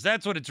Brewers.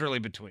 That's what it's really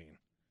between.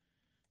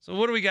 So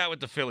what do we got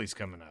with the Phillies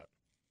coming up?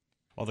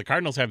 Well, the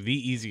Cardinals have the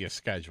easiest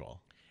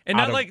schedule. And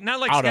not like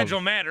schedule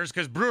matters,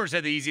 because Brewers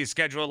had the easiest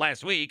schedule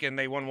last week, and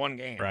they won one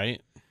game.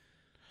 Right.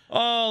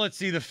 Oh, let's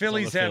see. The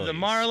Phillies have the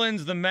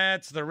Marlins, the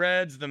Mets, the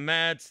Reds, the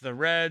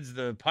Reds,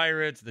 the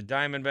Pirates, the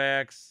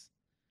Diamondbacks.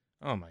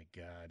 Oh, my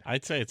God.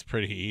 I'd say it's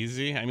pretty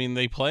easy. I mean,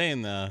 they play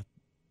in the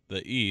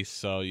East,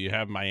 so you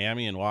have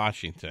Miami and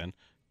Washington.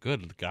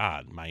 Good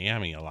God,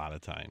 Miami a lot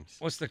of times.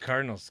 What's the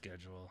Cardinals'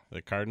 schedule?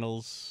 The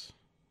Cardinals.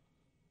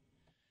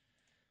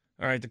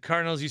 All right, the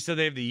Cardinals, you said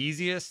they have the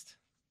easiest?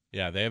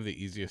 Yeah, they have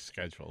the easiest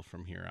schedule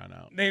from here on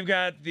out. They've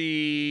got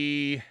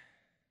the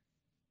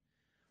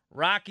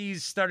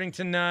Rockies starting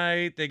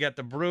tonight. They got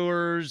the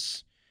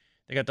Brewers.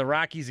 They got the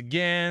Rockies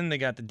again. They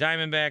got the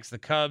Diamondbacks, the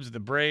Cubs, the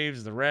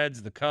Braves, the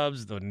Reds, the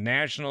Cubs, the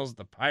Nationals,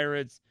 the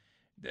Pirates.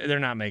 They're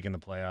not making the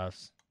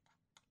playoffs.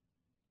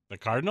 The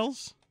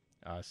Cardinals?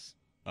 Us.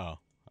 Oh,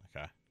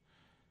 okay.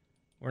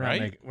 We're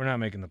not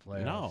making the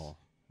playoffs. No.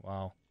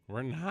 Wow.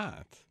 We're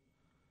not.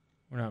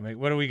 We're not making.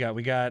 What do we got?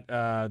 We got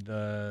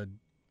the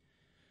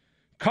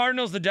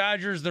Cardinals, the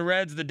Dodgers, the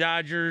Reds, the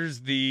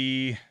Dodgers,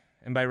 and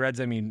by Reds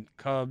I mean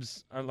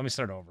Cubs. Let me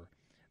start over.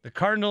 The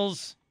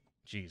Cardinals.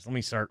 Let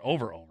me start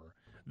over.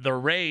 The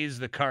Rays,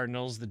 the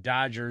Cardinals, the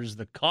Dodgers,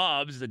 the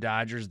Cubs, the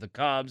Dodgers, the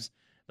Cubs,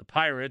 the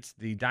Pirates,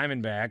 the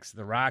Diamondbacks,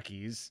 the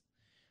Rockies.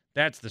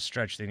 That's the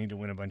stretch they need to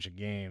win a bunch of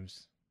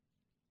games.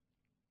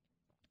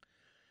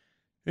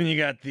 Then you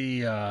got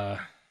the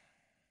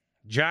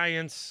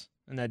Giants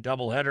in that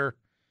doubleheader.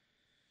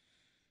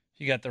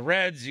 You got the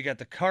Reds, you got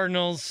the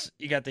Cardinals,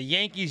 you got the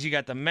Yankees, you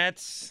got the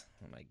Mets.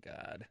 Oh, my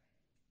God.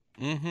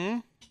 Mm-hmm.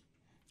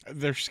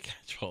 Their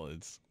schedule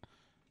is...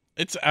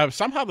 It's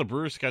somehow the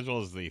Brewers'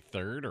 schedule is the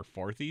third or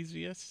fourth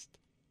easiest.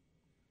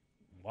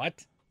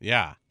 What?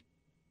 Yeah.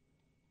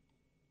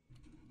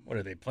 What,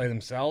 do they play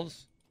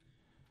themselves?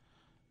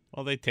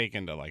 Well, they take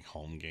into, like,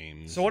 home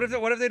games. So what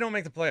if they don't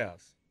make the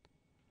playoffs?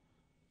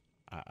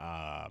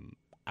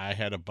 I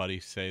had a buddy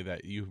say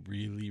that you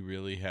really,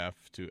 really have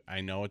to...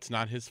 I know it's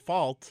not his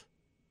fault,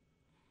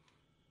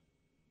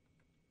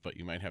 but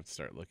you might have to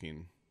start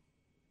looking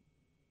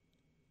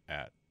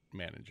at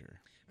manager.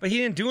 But he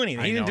didn't do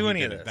anything. He didn't do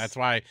any of this. That's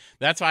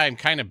why I'm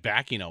kind of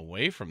backing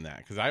away from that,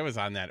 because I was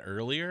on that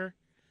earlier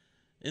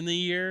in the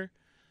year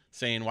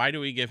saying, why do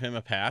we give him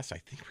a pass? I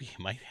think we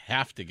might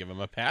have to give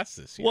him a pass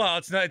this year. Well,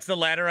 it's the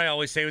latter I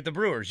always say with the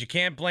Brewers. You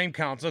can't blame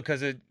Counsell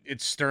because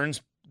it's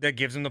Stearns that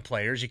gives him the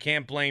players. You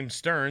can't blame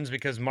Stearns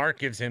because Mark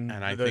gives him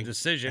the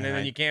decision. And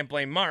then you can't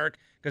blame Mark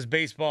because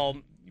baseball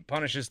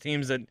punishes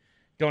teams that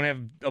don't have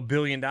 $1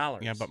 billion.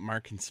 Yeah, but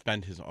Mark can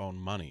spend his own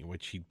money,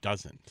 which he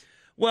doesn't.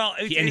 Well,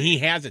 he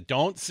has it.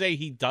 Don't say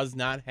he does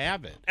not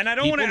have it. And I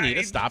don't want to need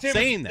to stop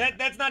saying that.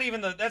 That's not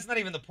even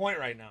the point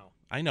right now.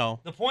 I know.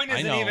 The point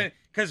isn't even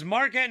because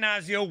Mark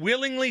Attanasio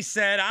willingly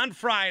said on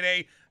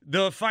Friday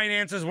the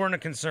finances weren't a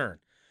concern.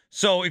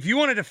 So if you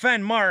want to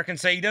defend Mark and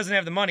say he doesn't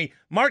have the money,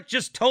 Mark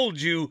just told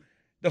you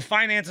the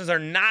finances are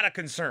not a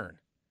concern.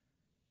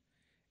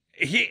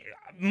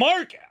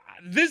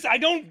 I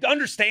don't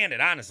understand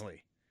it,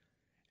 honestly.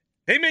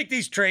 They make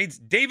these trades.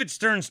 David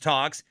Stearns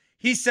talks.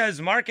 He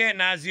says Mark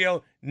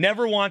Attanasio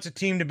never wants a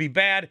team to be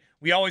bad.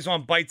 We always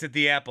want bites at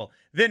the apple.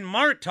 Then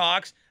Mark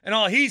talks, and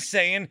all he's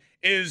saying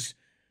is,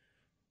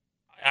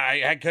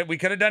 we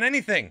could have done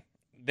anything.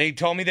 They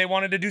told me they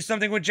wanted to do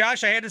something with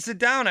Josh. I had to sit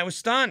down. I was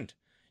stunned.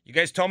 You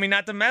guys told me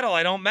not to meddle.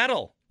 I don't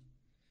meddle.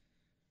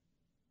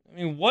 I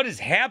mean, what is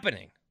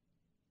happening?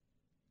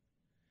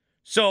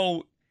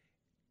 So,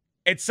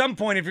 at some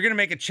point, if you're going to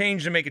make a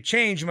change,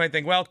 you might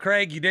think, well,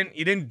 Craig, you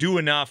didn't do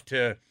enough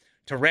to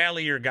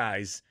rally your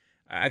guys.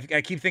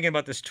 I keep thinking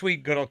about this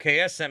tweet good old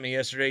KS sent me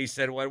yesterday. He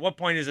said, well, at what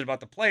point is it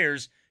about the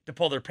players to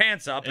pull their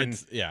pants up and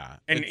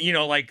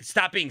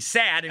stop being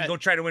sad and go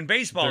try to win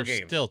baseball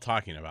games? They're still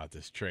talking about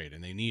this trade,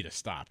 and they need to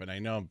stop. And I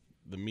know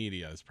the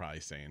media is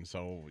probably saying,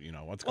 so, what's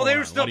going on? Well, they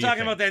were still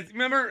talking about that.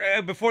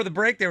 Remember, before the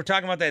break, they were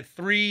talking about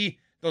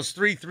those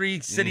three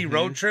city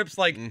road trips?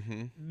 Like,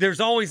 there's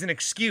always an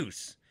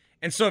excuse.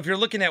 And so if you're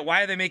looking at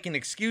why are they making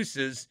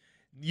excuses,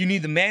 you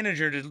need the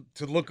manager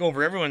to look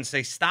over everyone and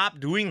say, stop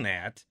doing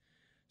that.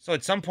 So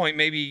at some point,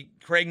 maybe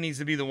Craig needs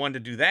to be the one to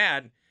do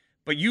that.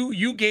 But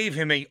you gave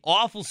him an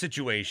awful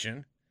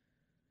situation,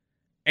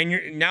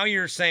 and now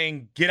you're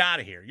saying, get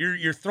out of here.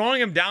 You're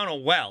throwing him down a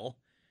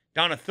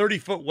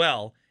 30-foot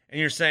well,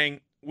 and you're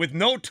saying, with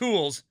no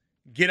tools,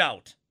 get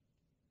out.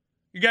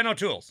 You got no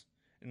tools.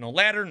 No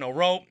ladder, no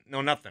rope,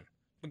 no nothing.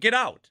 But get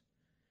out.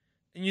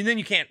 And then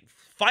you can't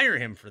fire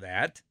him for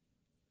that.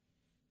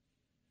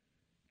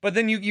 But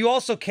then you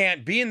also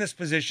can't be in this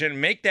position,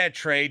 make that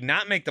trade,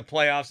 not make the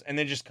playoffs, and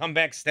then just come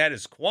back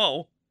status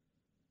quo.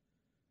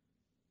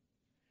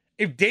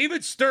 If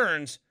David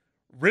Stearns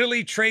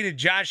really traded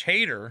Josh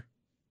Hader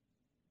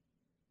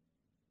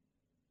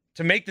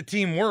to make the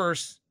team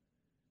worse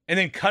and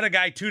then cut a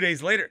guy 2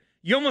 days later,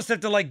 you almost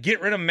have to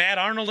get rid of Matt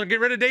Arnold or get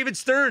rid of David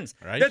Stearns.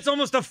 Right. That's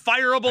almost a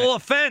fireable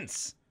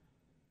offense.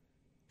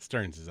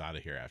 Stearns is out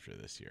of here after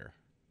this year.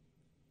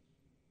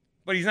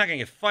 But he's not going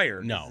to get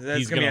fired. No, that's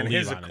he's going to be on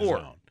his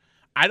accord.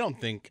 I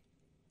don't think.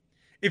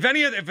 If a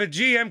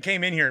GM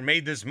came in here and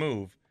made this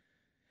move,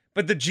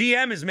 but the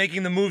GM is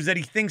making the moves that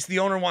he thinks the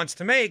owner wants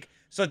to make,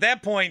 so at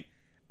that point,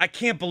 I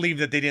can't believe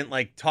that they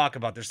didn't talk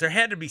about this. There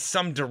had to be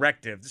some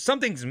directive.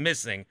 Something's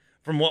missing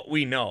from what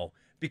we know,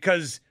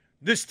 because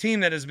this team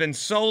that has been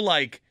so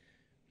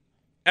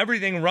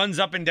everything runs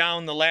up and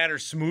down the ladder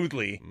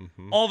smoothly,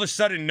 all of a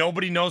sudden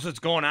nobody knows what's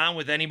going on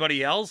with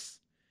anybody else.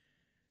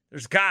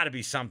 There's got to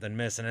be something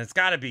missing. It's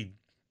got to be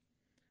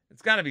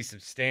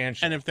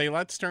substantial. And if they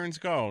let Stearns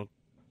go,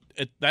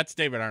 that's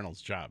David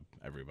Arnold's job,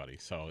 everybody.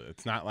 So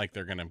it's not like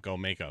they're going to go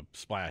make a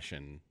splash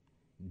in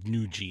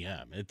new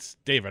GM. It's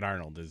David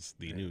Arnold is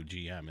the new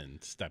GM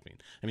and stepping.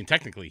 I mean,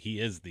 technically, he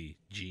is the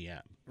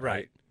GM.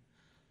 Right.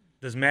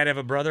 Does Matt have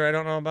a brother I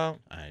don't know about?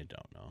 I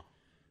don't know.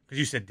 Because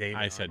you said David.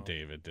 I said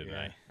David, didn't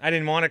I? I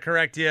didn't want to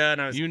correct you,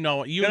 and I was you know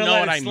what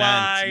I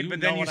meant.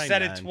 But then you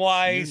said it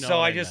twice, so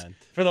I just,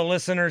 for the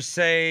listeners'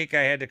 sake,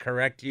 I had to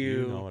correct you.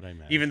 You know what I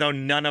meant. Even though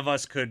none of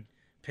us could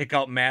pick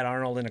out Matt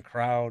Arnold in a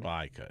crowd. Well,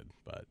 I could,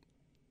 but.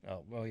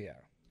 Oh, well, yeah.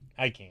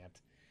 I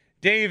can't.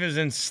 Dave is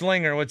in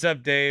Slinger. What's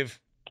up, Dave?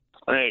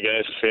 Hey,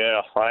 guys.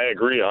 Yeah, I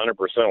agree 100%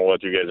 with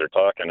what you guys are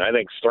talking. I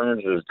think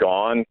Stearns is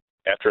gone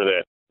after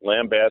that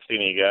lambasting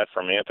he got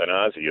from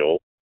Attanasio.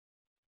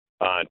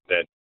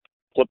 That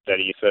clip that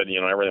he said,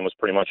 everything was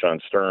pretty much on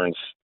Stearns.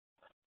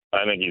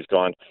 I think he's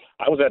gone.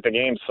 I was at the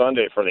game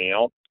Sunday for the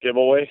Elk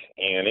giveaway,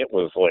 and it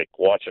was like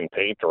watching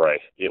paint dry.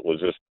 It was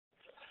just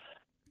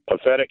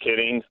pathetic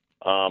hitting.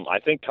 I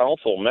think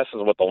Council messes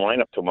with the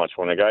lineup too much.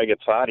 When a guy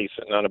gets hot, he's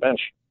sitting on a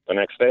bench the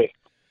next day.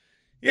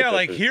 Yeah,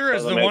 like here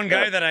is the one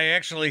guy sense. that I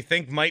actually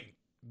think might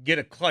get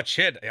a clutch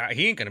hit.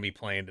 He ain't going to be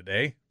playing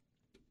today.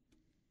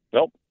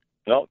 Nope,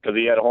 because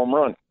he had a home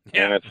run.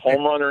 Yeah. And it's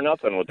home run or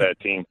nothing with that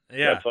team.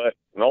 Yeah. That's it.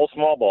 No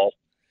small ball.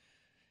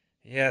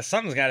 Yeah,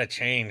 something's got to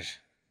change,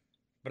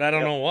 but I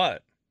don't know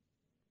what.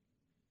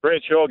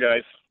 Great show,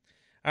 guys.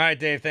 All right,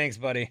 Dave, thanks,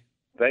 buddy.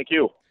 Thank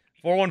you.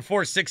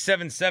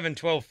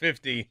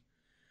 414-677-1250.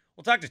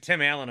 We'll talk to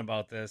Tim Allen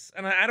about this,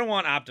 and I don't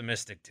want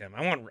optimistic Tim.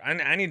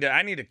 I need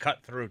to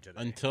cut through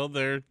today. Until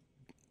they're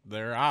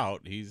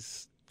out,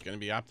 he's going to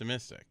be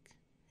optimistic.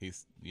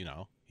 There's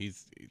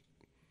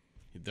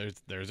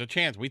a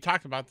chance. We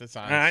talked about this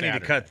on Saturday. I need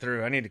to cut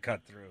through.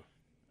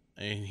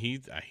 And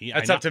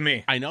That's up to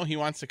me. I know he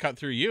wants to cut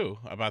through you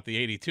about the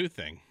 82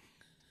 thing.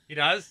 He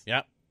does?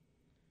 Yep.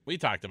 We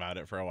talked about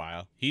it for a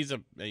while. He's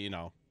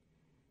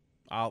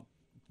I'll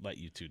let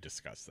you two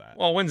discuss that.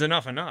 Well, when's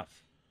enough?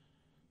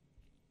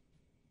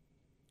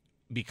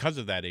 Because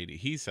of that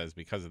he says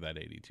because of that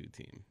 82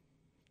 team.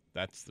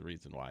 That's the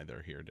reason why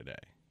they're here today.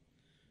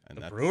 And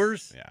the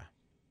Brewers? Yeah.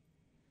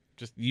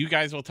 Just you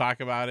guys will talk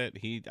about it.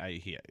 He's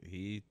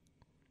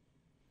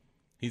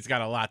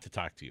got a lot to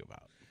talk to you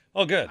about.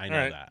 Oh, good. I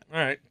know that. All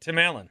right. Tim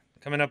Allen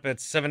coming up at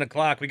 7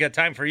 o'clock. We got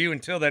time for you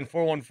until then.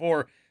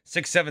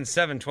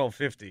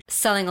 414-677-1250.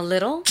 Selling a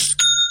little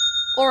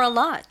or a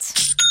lot?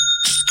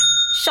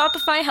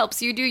 Shopify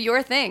helps you do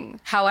your thing,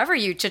 however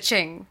you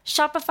cha-ching.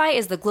 Shopify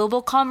is the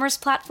global commerce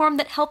platform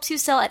that helps you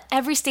sell at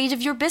every stage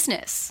of your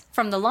business.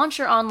 From the launch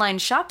your online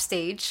shop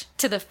stage,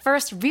 to the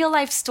first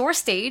real-life store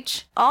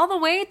stage, all the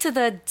way to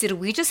the did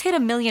we just hit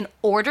 1 million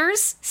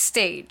orders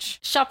stage.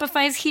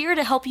 Shopify's here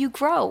to help you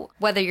grow.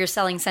 Whether you're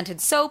selling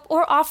scented soap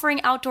or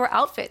offering outdoor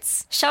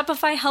outfits,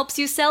 Shopify helps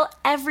you sell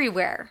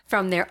everywhere.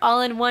 From their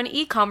all-in-one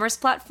e-commerce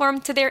platform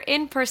to their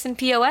in-person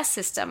POS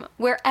system,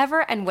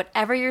 wherever and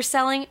whatever you're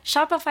selling,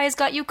 Shopify's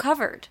got you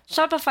covered.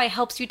 Shopify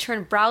helps you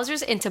turn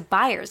browsers into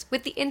buyers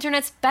with the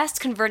internet's best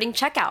converting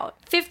checkout.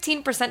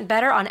 15%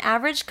 better on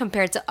average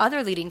compared to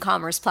other leading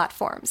commerce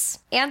platforms.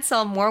 And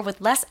sell more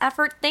with less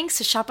effort thanks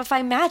to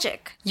Shopify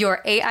Magic, your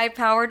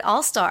AI-powered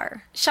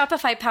all-star.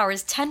 Shopify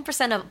powers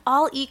 10% of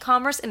all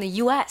e-commerce in the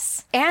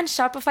U.S. And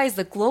Shopify is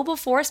the global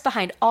force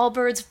behind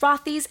Allbirds,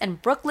 Rothy's,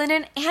 and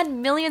Brooklinen,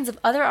 and millions of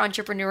other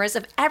entrepreneurs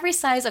of every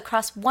size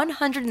across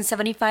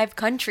 175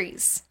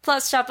 countries.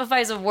 Plus,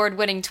 Shopify's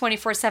award-winning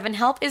 24/7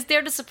 help is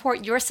there to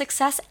support your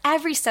success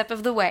every step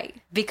of the way.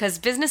 Because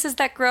businesses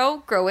that grow,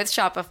 grow with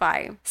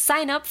Shopify.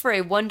 Sign up for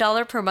a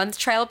 $1 per month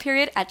trial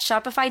period at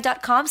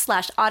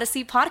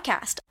shopify.com/Odyssey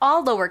Podcast,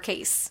 all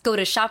lowercase. Go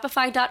to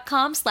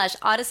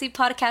shopify.com/Odyssey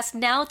Podcast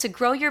now to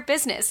grow your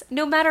business,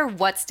 no matter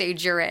what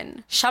stage you're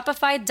in.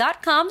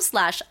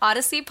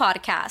 Shopify.com/Odyssey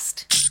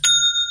Podcast.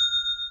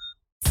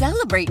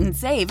 Celebrate and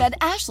save at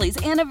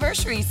Ashley's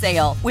Anniversary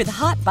Sale. With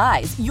Hot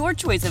Buys, your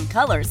choice of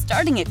colors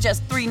starting at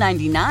just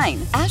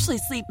 $3.99. Ashley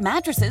Sleep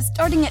mattresses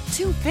starting at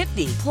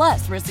 $2.50.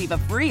 Plus, receive a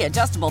free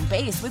adjustable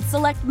base with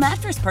select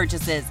mattress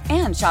purchases.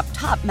 And shop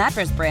top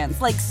mattress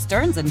brands like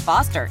Stearns &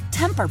 Foster,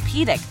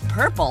 Tempur-Pedic,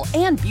 Purple,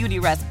 and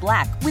Beautyrest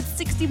Black with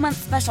 60-month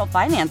special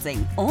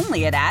financing.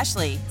 Only at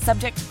Ashley.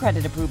 Subject to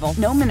credit approval.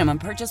 No minimum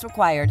purchase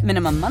required.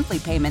 Minimum monthly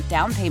payment,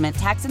 down payment,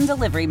 tax, and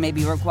delivery may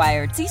be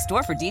required. See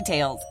store for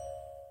details.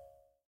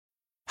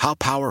 How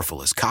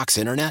powerful is Cox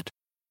Internet?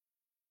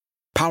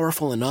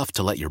 Powerful enough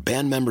to let your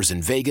band members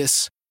in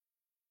Vegas,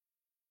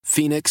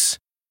 Phoenix,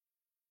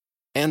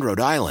 and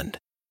Rhode Island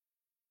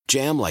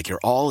jam like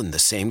you're all in the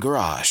same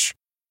garage.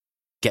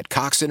 Get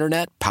Cox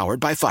Internet powered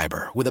by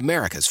fiber with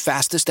America's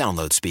fastest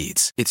download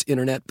speeds. It's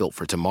internet built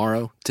for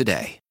tomorrow,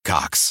 today.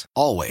 Cox,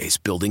 always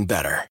building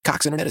better.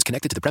 Cox Internet is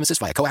connected to the premises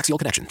via coaxial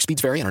connection.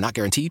 Speeds vary and are not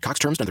guaranteed. Cox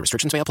terms and other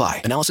restrictions may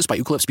apply. Analysis by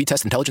Ookla Speed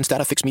Test Intelligence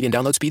Data. Fixed median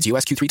download speeds.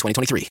 US Q3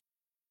 2023.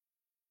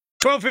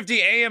 12:50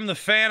 a.m. The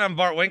Fan. I'm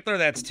Bart Winkler.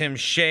 That's Tim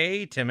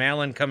Shea. Tim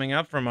Allen coming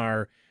up from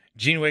our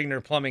Gene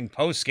Wagner Plumbing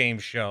post-game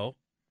show.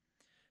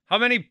 How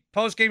many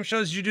post-game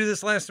shows did you do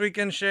this last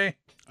weekend, Shea?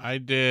 I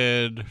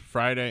did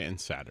Friday and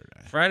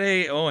Saturday.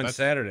 Friday, and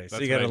Saturday. So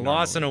you got a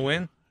loss and a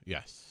win?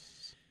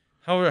 Yes.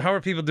 How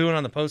are people doing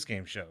on the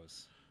post-game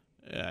shows?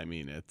 Yeah, I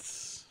mean,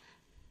 it's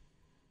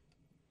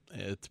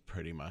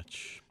pretty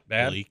much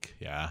bad. Bleak.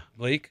 Yeah.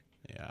 Bleak?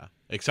 Yeah.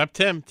 Except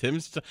Tim.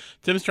 Tim's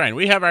trying.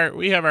 We have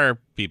our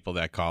people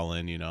that call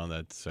in,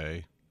 that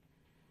say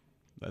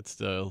that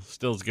still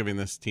is giving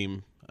this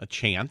team a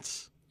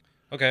chance.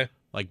 Okay.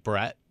 Like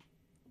Brett.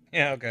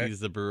 Yeah, okay.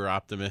 He's the Brewer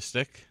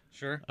optimistic.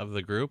 Sure. Of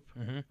the group,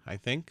 mm-hmm. I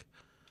think.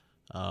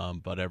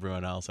 But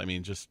everyone else, I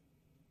mean, just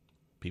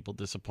people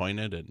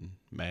disappointed and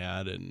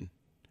mad and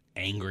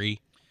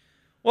angry.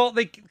 Well,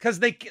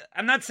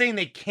 I'm not saying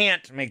they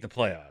can't make the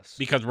playoffs.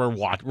 Because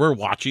we're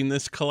watching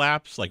this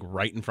collapse like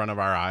right in front of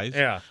our eyes.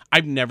 Yeah.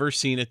 I've never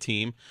seen a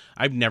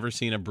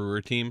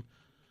Brewer team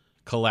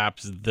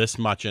collapse this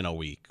much in a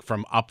week,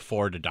 from up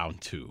 4 to down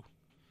 2.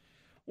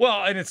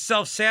 Well, and it's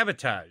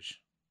self-sabotage.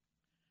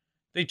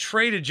 They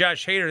traded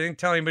Josh Hader. They didn't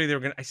tell anybody they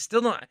were going to. I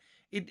still don't.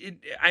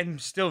 I'm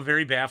still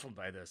very baffled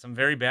by this. I'm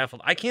very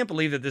baffled. I can't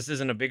believe that this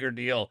isn't a bigger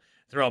deal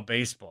throughout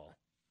baseball.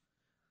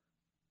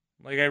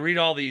 Like, I read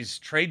all these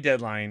trade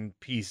deadline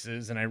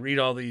pieces and I read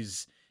all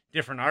these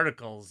different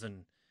articles,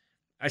 and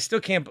I still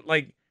can't,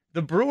 like,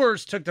 the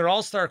Brewers took their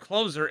all-star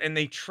closer and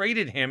they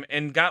traded him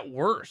and got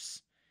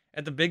worse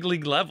at the big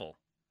league level.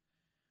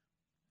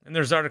 And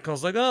there's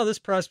articles like, oh, this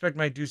prospect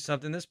might do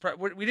something.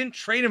 We didn't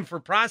trade him for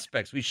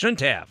prospects. We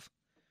shouldn't have.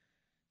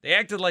 They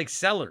acted like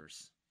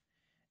sellers.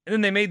 And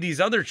then they made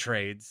these other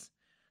trades.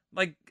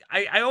 Like,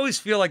 I always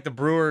feel like the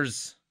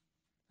Brewers,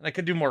 and I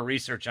could do more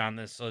research on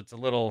this, so it's a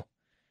little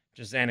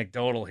just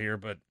anecdotal here,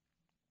 but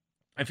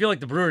I feel like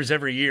the Brewers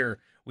every year,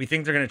 we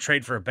think they're going to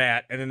trade for a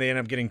bat, and then they end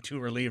up getting two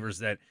relievers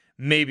that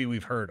maybe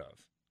we've heard of.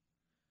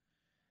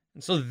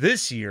 And so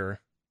this year,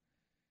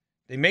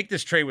 they make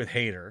this trade with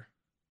Hader,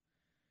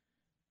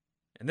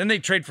 and then they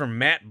trade for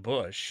Matt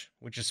Bush,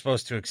 which is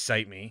supposed to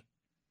excite me.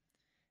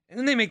 And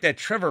then they make that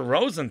Trevor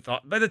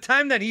Rosenthal. By the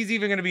time that he's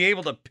even going to be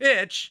able to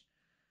pitch,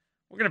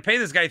 we're going to pay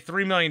this guy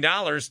 $3 million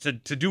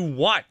to do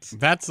what?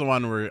 That's the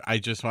one where I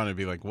just want to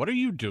be like, what are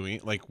you doing?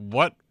 Like,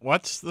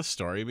 what's the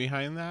story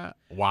behind that?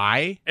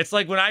 Why? It's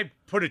like when I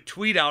put a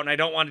tweet out and I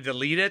don't want to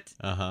delete it,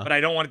 but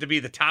I don't want it to be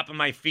the top of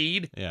my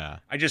feed. Yeah.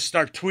 I just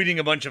start tweeting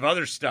a bunch of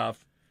other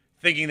stuff,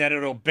 thinking that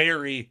it'll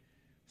bury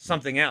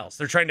something else.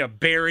 They're trying to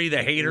bury the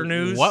Hader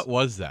news. What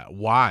was that?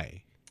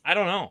 Why? I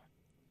don't know.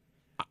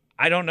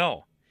 I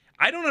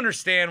don't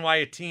understand why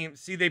a team,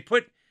 see, they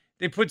put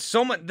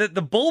so much, the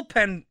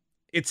bullpen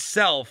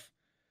itself,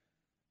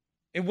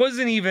 it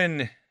wasn't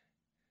even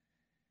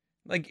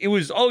like, it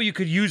was, oh, you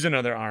could use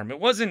another arm. It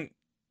wasn't,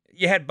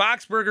 you had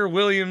Boxberger,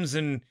 Williams,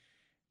 and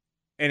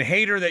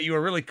Hader that you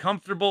were really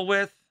comfortable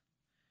with.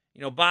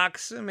 You know,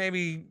 Box,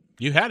 maybe.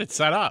 You had it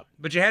set up.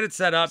 But you had it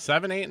set up.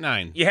 7, 8,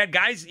 9. You have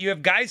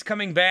guys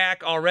coming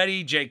back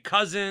already. Jake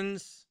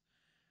Cousins,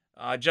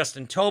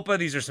 Justin Topa.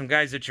 These are some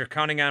guys that you're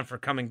counting on for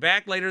coming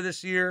back later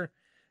this year.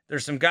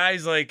 There's some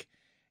guys like,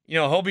 you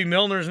know, Hobie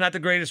Milner's not the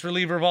greatest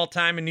reliever of all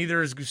time, and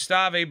neither is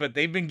Gustave, but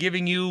they've been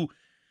giving you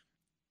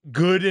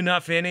good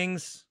enough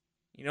innings.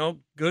 You know,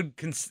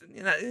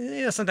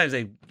 sometimes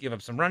they give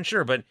up some runs,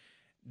 sure, but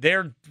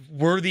they're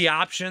worthy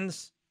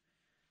options.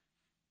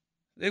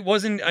 It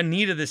wasn't a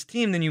need of this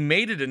team. Then you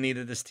made it a need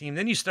of this team.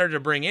 Then you started to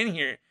bring in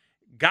here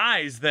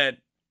guys that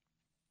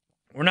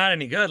were not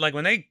any good. Like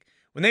when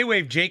they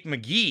waived Jake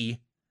McGee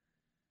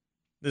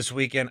this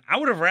weekend, I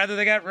would have rather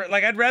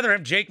I'd rather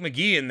have Jake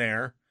McGee in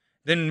there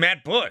than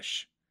Matt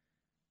Bush.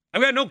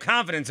 I've got no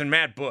confidence in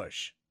Matt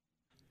Bush.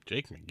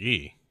 Jake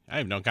McGee. I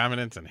have no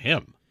confidence in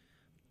him.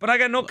 But I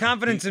got no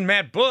confidence in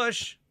Matt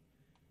Bush.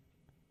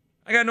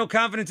 I got no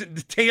confidence in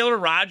Taylor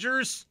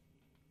Rogers.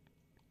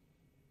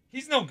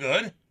 He's no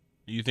good.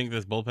 You think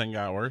this bullpen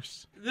got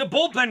worse? The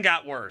bullpen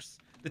got worse.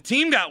 The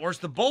team got worse.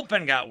 The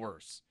bullpen got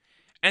worse.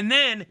 And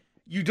then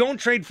you don't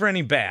trade for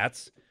any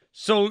bats,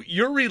 so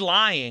you're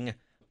relying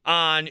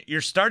on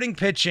your starting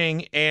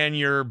pitching and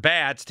your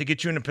bats to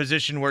get you in a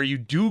position where you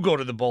do go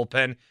to the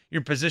bullpen,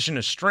 your position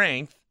of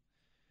strength.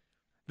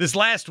 This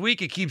last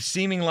week, it keeps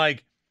seeming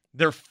like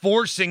they're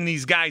forcing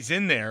these guys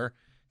in there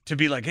to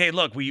be like, hey,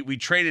 look, we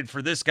traded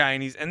for this guy,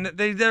 and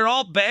they're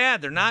all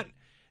bad. They're not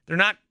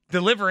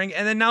delivering.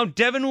 And then now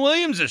Devin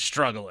Williams is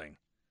struggling.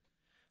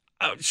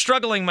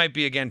 Struggling might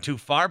be, again, too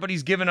far, but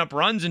he's given up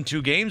runs in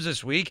 2 games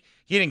this week.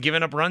 He hadn't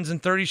given up runs in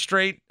 30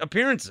 straight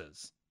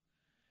appearances.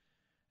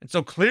 And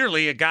so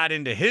clearly it got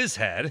into his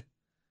head.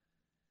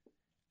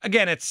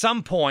 Again, at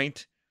some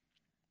point,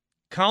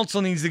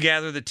 Counsell needs to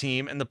gather the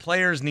team and the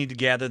players need to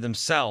gather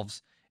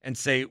themselves and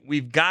say,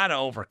 we've got to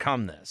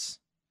overcome this.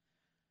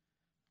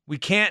 We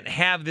can't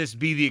have this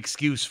be the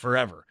excuse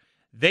forever.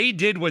 They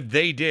did what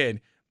they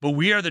did, but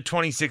we are the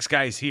 26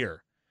 guys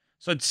here.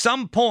 So at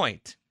some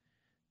point,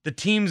 the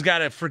team's got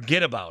to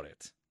forget about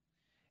it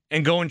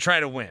and go and try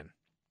to win.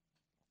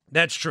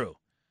 That's true.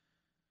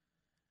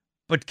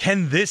 But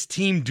can this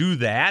team do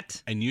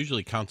that? And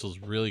usually Counsell's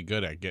really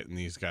good at getting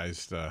these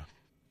guys to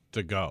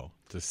go,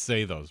 to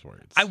say those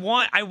words. I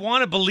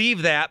want to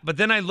believe that, but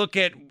then I look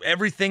at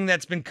everything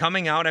that's been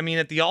coming out. I mean,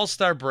 at the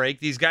All-Star break,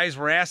 these guys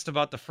were asked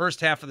about the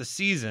first half of the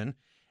season,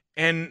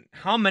 and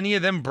how many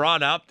of them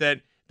brought up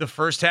that the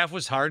first half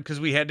was hard because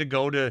we went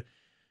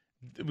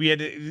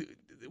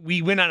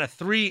on a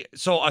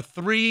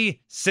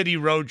 3-city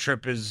road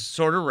trip is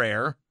sort of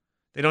rare.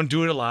 They don't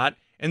do it a lot.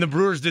 And the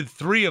Brewers did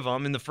 3 of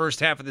them in the first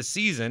half of the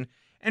season.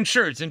 And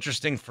sure, it's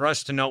interesting for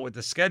us to note with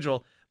the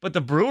schedule, but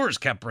the Brewers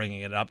kept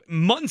bringing it up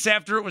months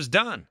after it was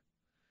done.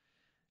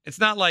 It's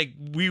not like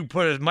we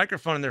put a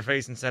microphone in their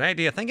face and said, hey,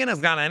 do you think it has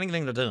got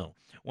anything to do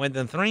with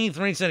the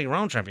 3-city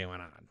road trip you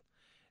went on?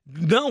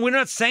 No, we're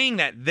not saying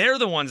that. They're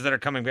the ones that are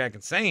coming back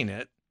and saying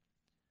it.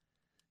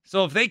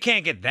 So if they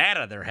can't get that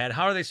out of their head,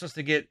 how are they supposed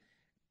to get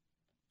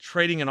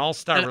trading an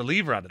all-star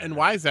reliever out of their head? And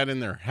why is that in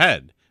their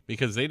head?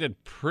 Because they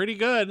did pretty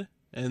good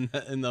in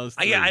those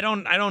 3. I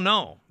don't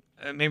know.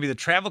 Maybe the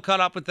travel caught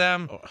up with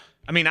them. Oh.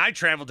 I mean, I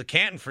traveled to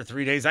Canton for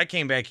 3 days. I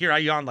came back here. I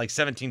yawned like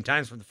 17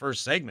 times for the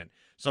first segment.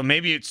 So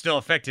maybe it still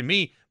affected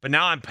me, but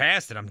now I'm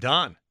past it. I'm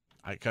done.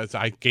 Because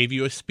I gave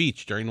you a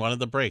speech during one of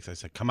the breaks. I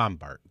said, come on,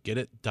 Bart, get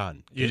it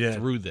done. Get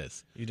through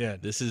this. You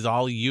did. This is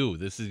all you.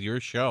 This is your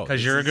show.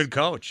 Because you're a good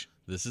coach.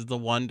 This is the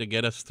one to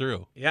get us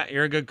through. Yeah,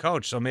 you're a good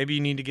coach. So maybe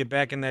you need to get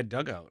back in that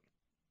dugout.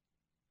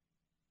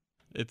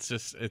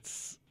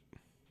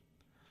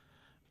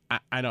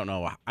 I don't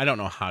know. I don't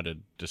know how to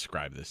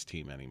describe this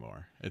team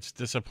anymore. It's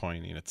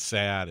disappointing. It's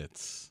sad.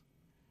 It's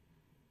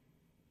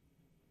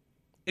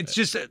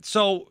just,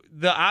 so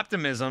the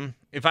optimism,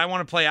 if I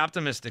want to play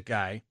optimistic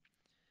guy,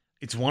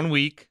 it's 1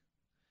 week.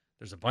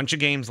 There's a bunch of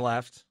games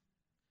left.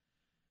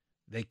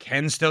 They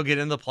can still get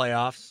in the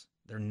playoffs.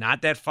 They're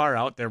not that far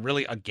out. They're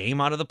really a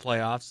game out of the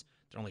playoffs.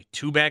 They're only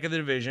 2 back of the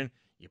division.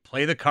 You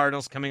play the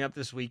Cardinals coming up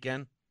this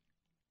weekend.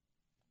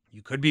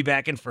 You could be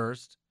back in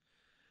first.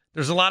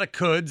 There's a lot of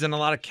coulds and a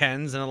lot of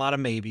cans and a lot of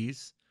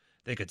maybes.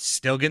 They could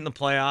still get in the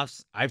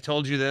playoffs. I've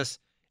told you this.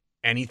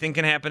 Anything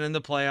can happen in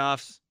the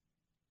playoffs.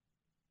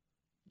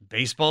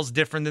 Baseball's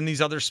different than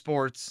these other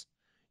sports.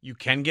 You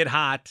can get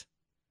hot.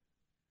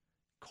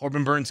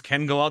 Corbin Burns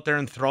can go out there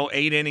and throw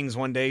 8 innings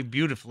one day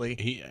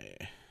beautifully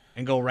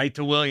and go right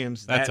to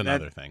Williams. That's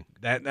another thing.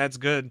 That's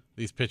good.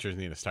 These pitchers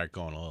need to start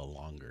going a little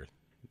longer.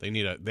 They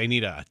need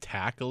to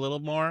attack a little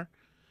more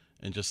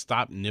and just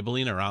stop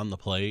nibbling around the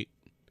plate.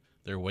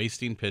 They're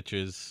wasting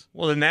pitches.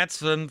 Well, then that's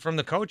from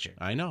the coaching.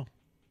 I know.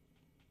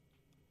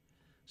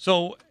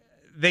 So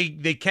they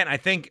can. I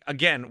think,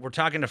 again, we're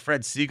talking to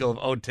Fred Siegel of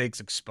Ode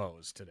Takes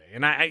Exposed today.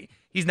 And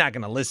he's not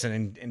going to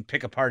listen and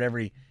pick apart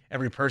every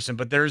person.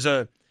 But there's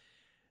a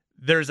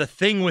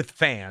thing with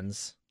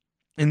fans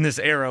in this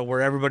era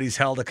where everybody's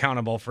held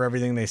accountable for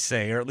everything they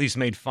say, or at least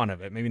made fun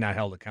of it. Maybe not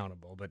held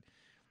accountable, but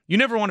you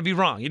never want to be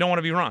wrong. You don't want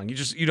to be wrong. You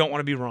don't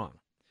want to be wrong.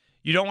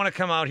 You don't want to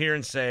come out here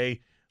and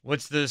say,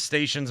 what's the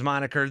station's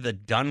moniker? The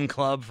Dunn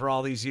Club for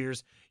all these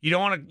years. You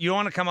don't want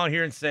to come out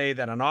here and say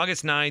that on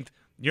August 9th,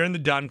 you're in the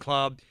Dunn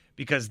Club,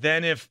 because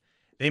then if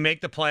they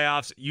make the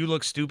playoffs, you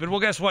look stupid. Well,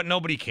 guess what?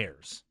 Nobody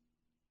cares.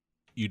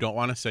 You don't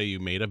want to say you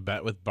made a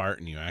bet with Bart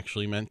and you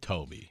actually meant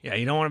Toby. Yeah,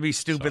 you don't want to be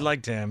stupid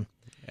like Tim.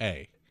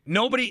 Hey.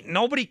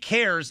 Nobody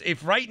cares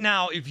if right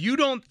now, if you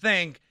don't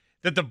think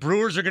that the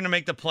Brewers are going to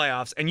make the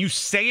playoffs and you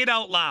say it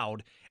out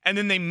loud and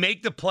then they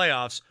make the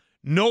playoffs,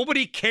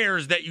 nobody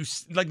cares that you,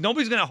 like,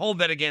 nobody's going to hold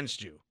that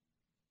against you.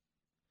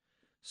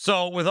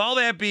 So with all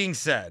that being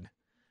said,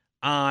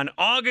 on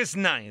August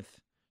 9th,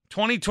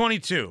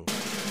 2022,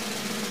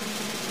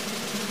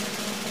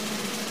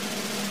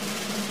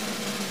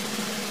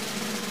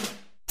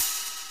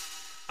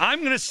 I'm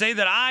going to say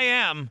that I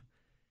am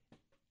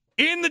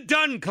in the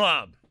Dunn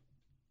Club.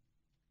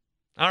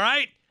 All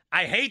right?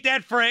 I hate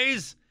that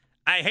phrase.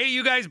 I hate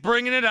you guys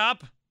bringing it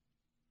up.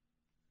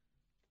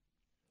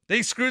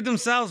 They screwed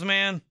themselves,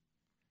 man.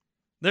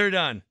 They're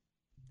done.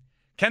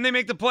 Can they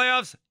make the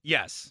playoffs?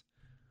 Yes.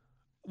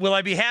 Will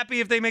I be happy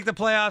if they make the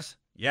playoffs?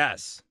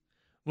 Yes.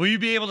 Will you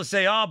be able to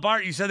say, oh,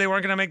 Bart, you said they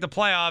weren't going to make the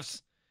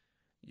playoffs.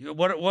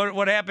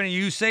 What happened?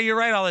 You say you're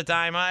right all the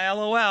time.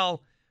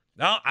 LOL.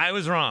 No, I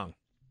was wrong.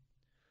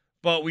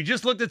 But we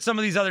just looked at some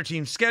of these other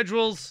teams'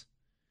 schedules.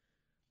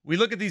 We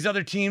look at these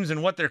other teams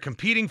and what they're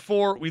competing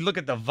for. We look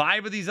at the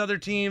vibe of these other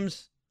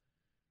teams.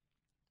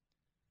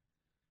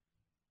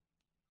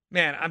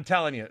 Man, I'm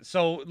telling you.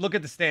 So look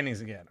at the standings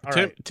again. All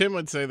right. Tim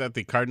would say that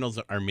the Cardinals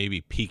are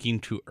maybe peaking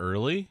too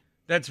early.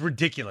 That's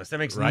ridiculous. That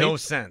makes no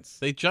sense.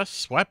 They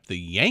just swept the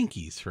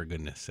Yankees, for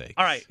goodness sake.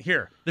 All right,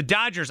 here. The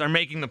Dodgers are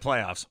making the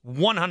playoffs,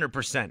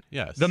 100%.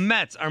 Yes. The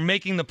Mets are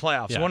making the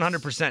playoffs,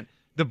 100%.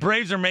 The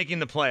Braves are making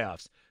the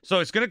playoffs. So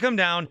it's going to come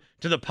down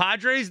to the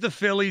Padres, the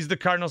Phillies, the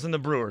Cardinals, and the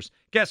Brewers.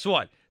 Guess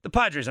what? The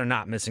Padres are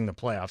not missing the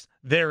playoffs.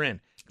 They're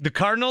in. The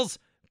Cardinals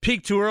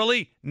peaked too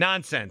early?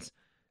 Nonsense.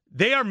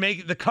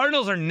 The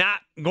Cardinals are not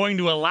going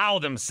to allow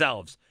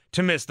themselves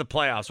to miss the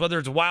playoffs, whether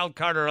it's wild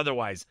card or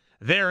otherwise.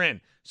 They're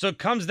in. So it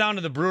comes down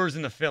to the Brewers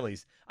and the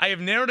Phillies. I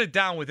have narrowed it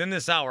down within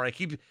this hour.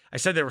 I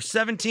said there were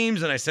 7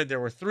 teams, and I said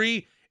there were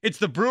 3. It's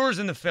the Brewers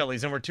and the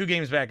Phillies, and we're 2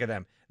 games back of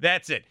them.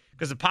 That's it.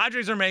 Because the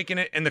Padres are making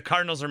it, and the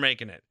Cardinals are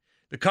making it.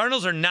 The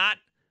Cardinals are not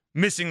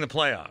missing the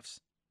playoffs.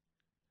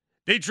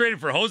 They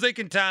traded for Jose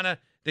Quintana.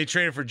 They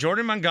traded for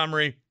Jordan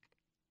Montgomery.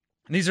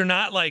 And these are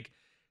not like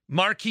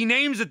marquee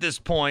names at this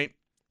point.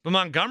 But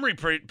Montgomery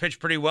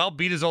pitched pretty well,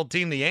 beat his old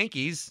team, the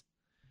Yankees.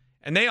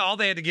 And all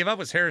they had to give up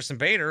was Harrison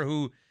Bader,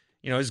 who,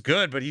 is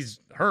good, but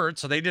he's hurt.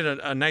 So they did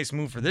a nice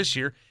move for this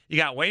year. You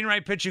got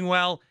Wainwright pitching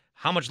well.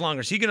 How much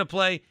longer is he going to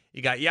play?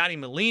 You got Yadi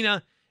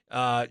Molina.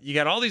 You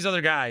got all these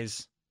other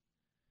guys.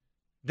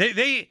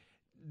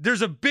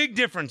 There's a big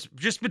difference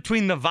just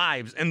between the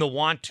vibes and the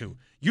want to.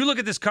 You look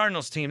at this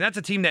Cardinals team. That's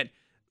a team that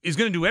is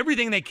going to do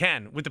everything they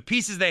can with the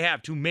pieces they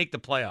have to make the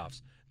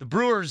playoffs. The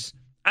Brewers,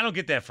 I don't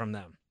get that from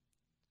them.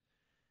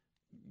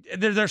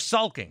 They're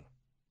sulking.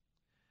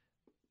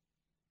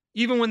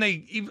 Even when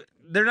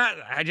they're not.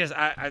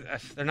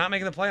 They're not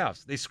making the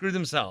playoffs. They screwed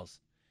themselves.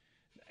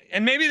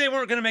 And maybe they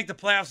weren't going to make the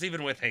playoffs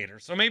even with Hader.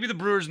 So maybe the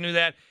Brewers knew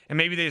that, and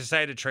maybe they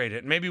decided to trade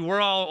it. Maybe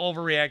we're all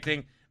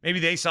overreacting. Maybe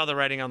they saw the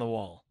writing on the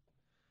wall.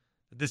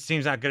 This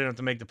team's not good enough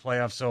to make the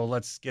playoffs, so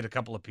let's get a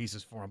couple of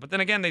pieces for him. But then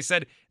again, they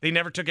said they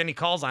never took any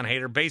calls on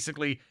Hader.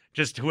 Basically,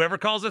 just whoever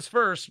calls us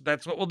first,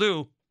 that's what we'll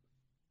do.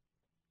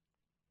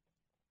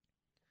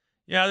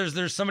 Yeah,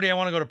 there's somebody I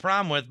want to go to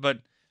prom with, but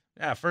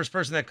yeah, first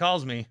person that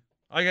calls me,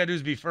 all you got to do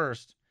is be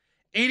first.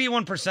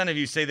 81% of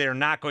you say they are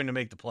not going to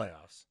make the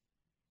playoffs.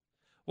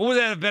 What would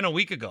that have been a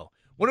week ago?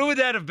 What would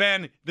that have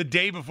been the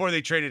day before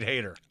they traded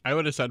Hader? I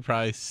would have said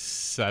probably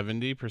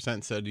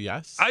 70% said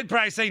yes. I'd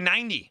probably say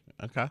 90.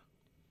 Okay.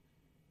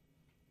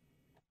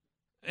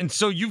 And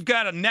so you've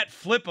got a net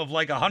flip of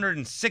like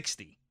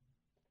 160.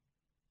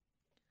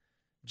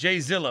 Jay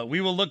Zilla, we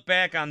will look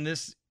back on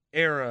this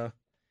era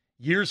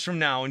years from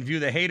now and view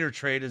the Hader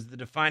trade as the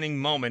defining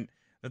moment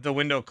that the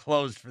window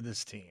closed for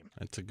this team.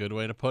 That's a good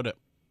way to put it.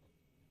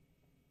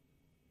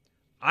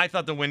 I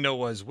thought the window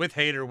was with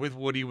Hader, with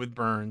Woody, with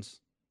Burns.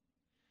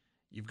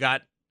 You've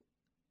got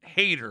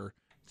Hader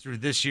through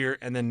this year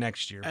and then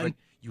next year, but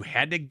you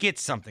had to get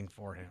something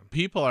for him.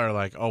 People are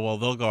like, oh, well,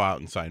 they'll go out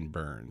and sign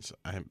Burns.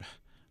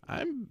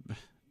 I'm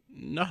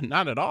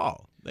not at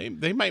all.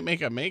 They might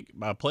make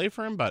a play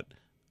for him, but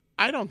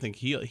I don't think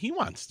he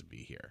wants to be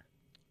here.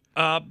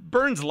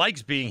 Burns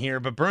likes being here,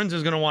 but Burns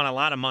is going to want a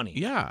lot of money.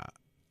 Yeah,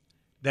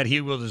 that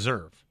he will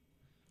deserve.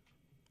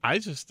 I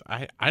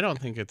don't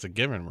think it's a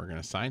given we're going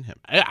to sign him.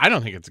 I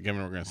don't think it's a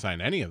given we're going to sign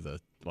any of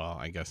the. Well,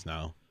 I guess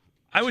now.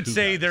 I would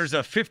say there's a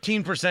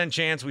 15%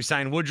 chance we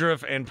sign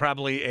Woodruff and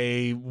probably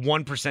a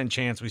 1%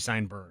 chance we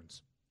sign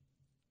Burns.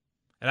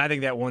 And I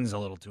think that one's a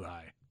little too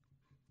high.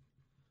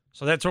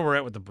 So that's where we're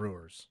at with the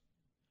Brewers.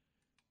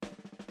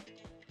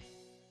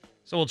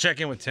 So we'll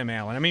check in with Tim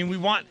Allen. I mean, we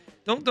want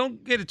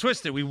don't get it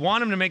twisted. We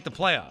want them to make the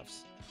playoffs.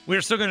 We're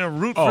still going to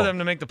root for them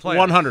to make the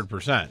playoffs.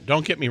 100%.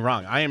 Don't get me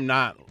wrong. I am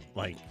not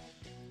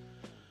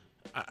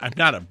I'm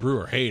not a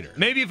Brewer hater.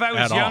 Maybe if I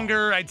was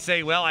younger, I'd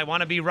say, well, I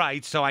want to be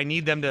right, so I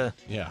need them to.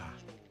 Yeah.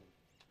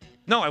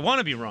 No, I want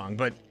to be wrong,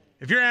 but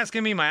if you're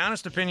asking me my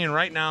honest opinion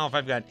right now, if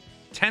I've got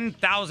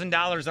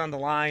 $10,000 on the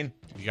line,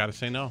 you got to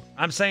say no.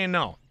 I'm saying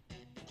no.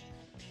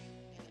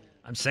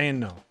 I'm saying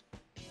no.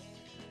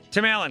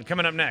 Tim Allen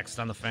coming up next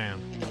on The Fan.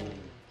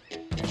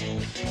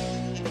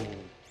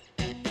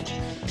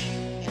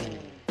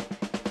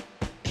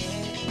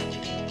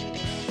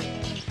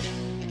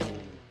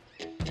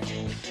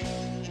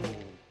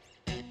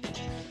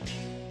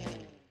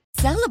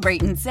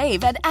 Celebrate and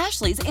save at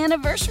Ashley's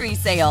Anniversary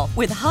Sale.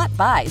 With Hot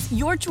Buys,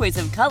 your choice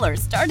of colors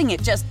starting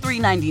at just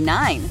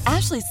 $3.99.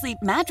 Ashley Sleep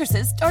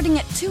mattresses starting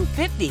at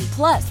 $2.50.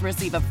 Plus,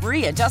 receive a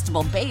free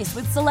adjustable base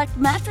with select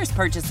mattress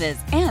purchases.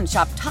 And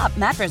shop top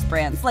mattress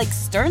brands like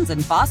Stearns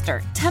 &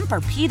 Foster,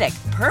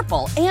 Tempur-Pedic,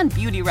 Purple, and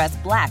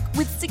Beautyrest Black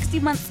with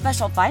 60-month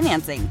special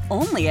financing.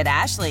 Only at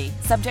Ashley.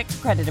 Subject to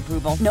credit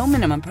approval. No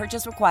minimum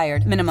purchase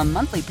required. Minimum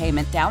monthly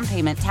payment, down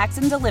payment, tax,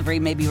 and delivery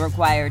may be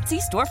required.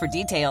 See store for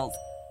details.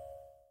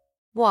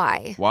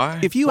 Why?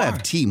 If you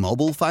have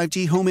T-Mobile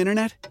 5G home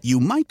internet, you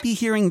might be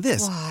hearing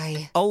this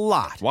a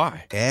lot.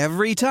 Why?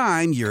 Every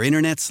time your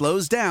internet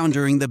slows down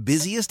during the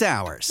busiest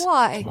hours.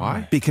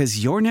 Why?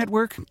 Because your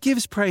network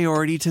gives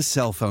priority to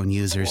cell phone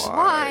users.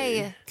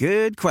 Why?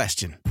 Good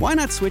question. Why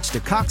not switch to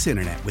Cox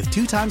Internet with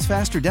 2 times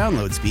faster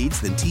download speeds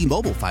than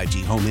T-Mobile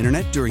 5G home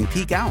internet during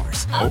peak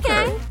hours?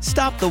 Okay.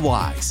 Stop the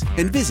whys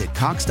and visit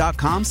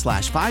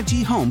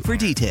cox.com/5G home for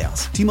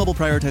details. T-Mobile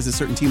prioritizes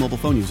certain T-Mobile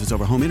phone users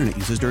over home internet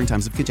users during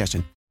times of congestion.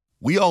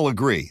 We all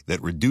agree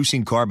that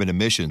reducing carbon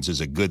emissions is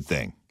a good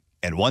thing.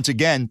 And once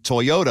again,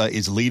 Toyota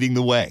is leading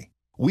the way.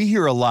 We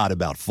hear a lot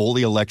about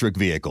fully electric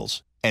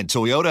vehicles, and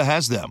Toyota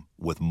has them,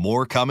 with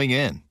more coming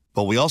in.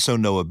 But we also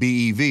know a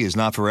BEV is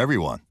not for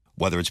everyone,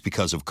 whether it's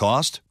because of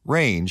cost,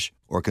 range,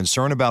 or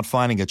concern about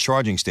finding a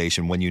charging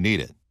station when you need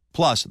it.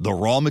 Plus, the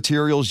raw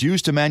materials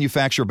used to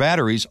manufacture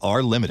batteries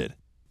are limited.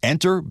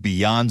 Enter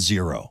Beyond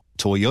Zero,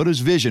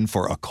 Toyota's vision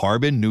for a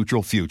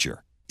carbon-neutral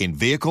future. In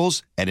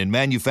vehicles and in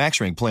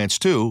manufacturing plants,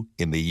 too,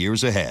 in the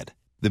years ahead.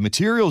 The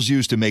materials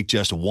used to make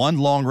just one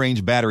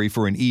long-range battery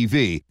for an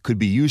EV could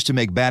be used to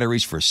make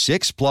batteries for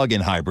 6 plug-in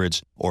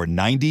hybrids or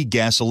 90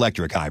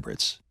 gas-electric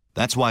hybrids.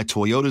 That's why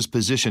Toyota's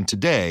position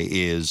today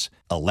is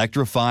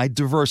electrified,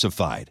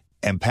 diversified,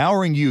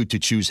 empowering you to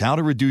choose how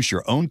to reduce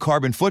your own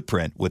carbon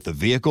footprint with the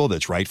vehicle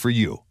that's right for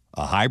you,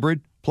 a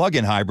hybrid,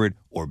 plug-in hybrid,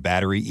 or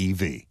battery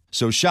EV.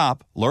 So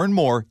shop, learn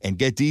more, and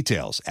get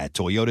details at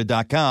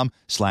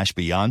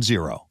toyota.com/beyond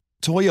zero.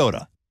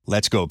 Toyota,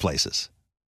 let's go places.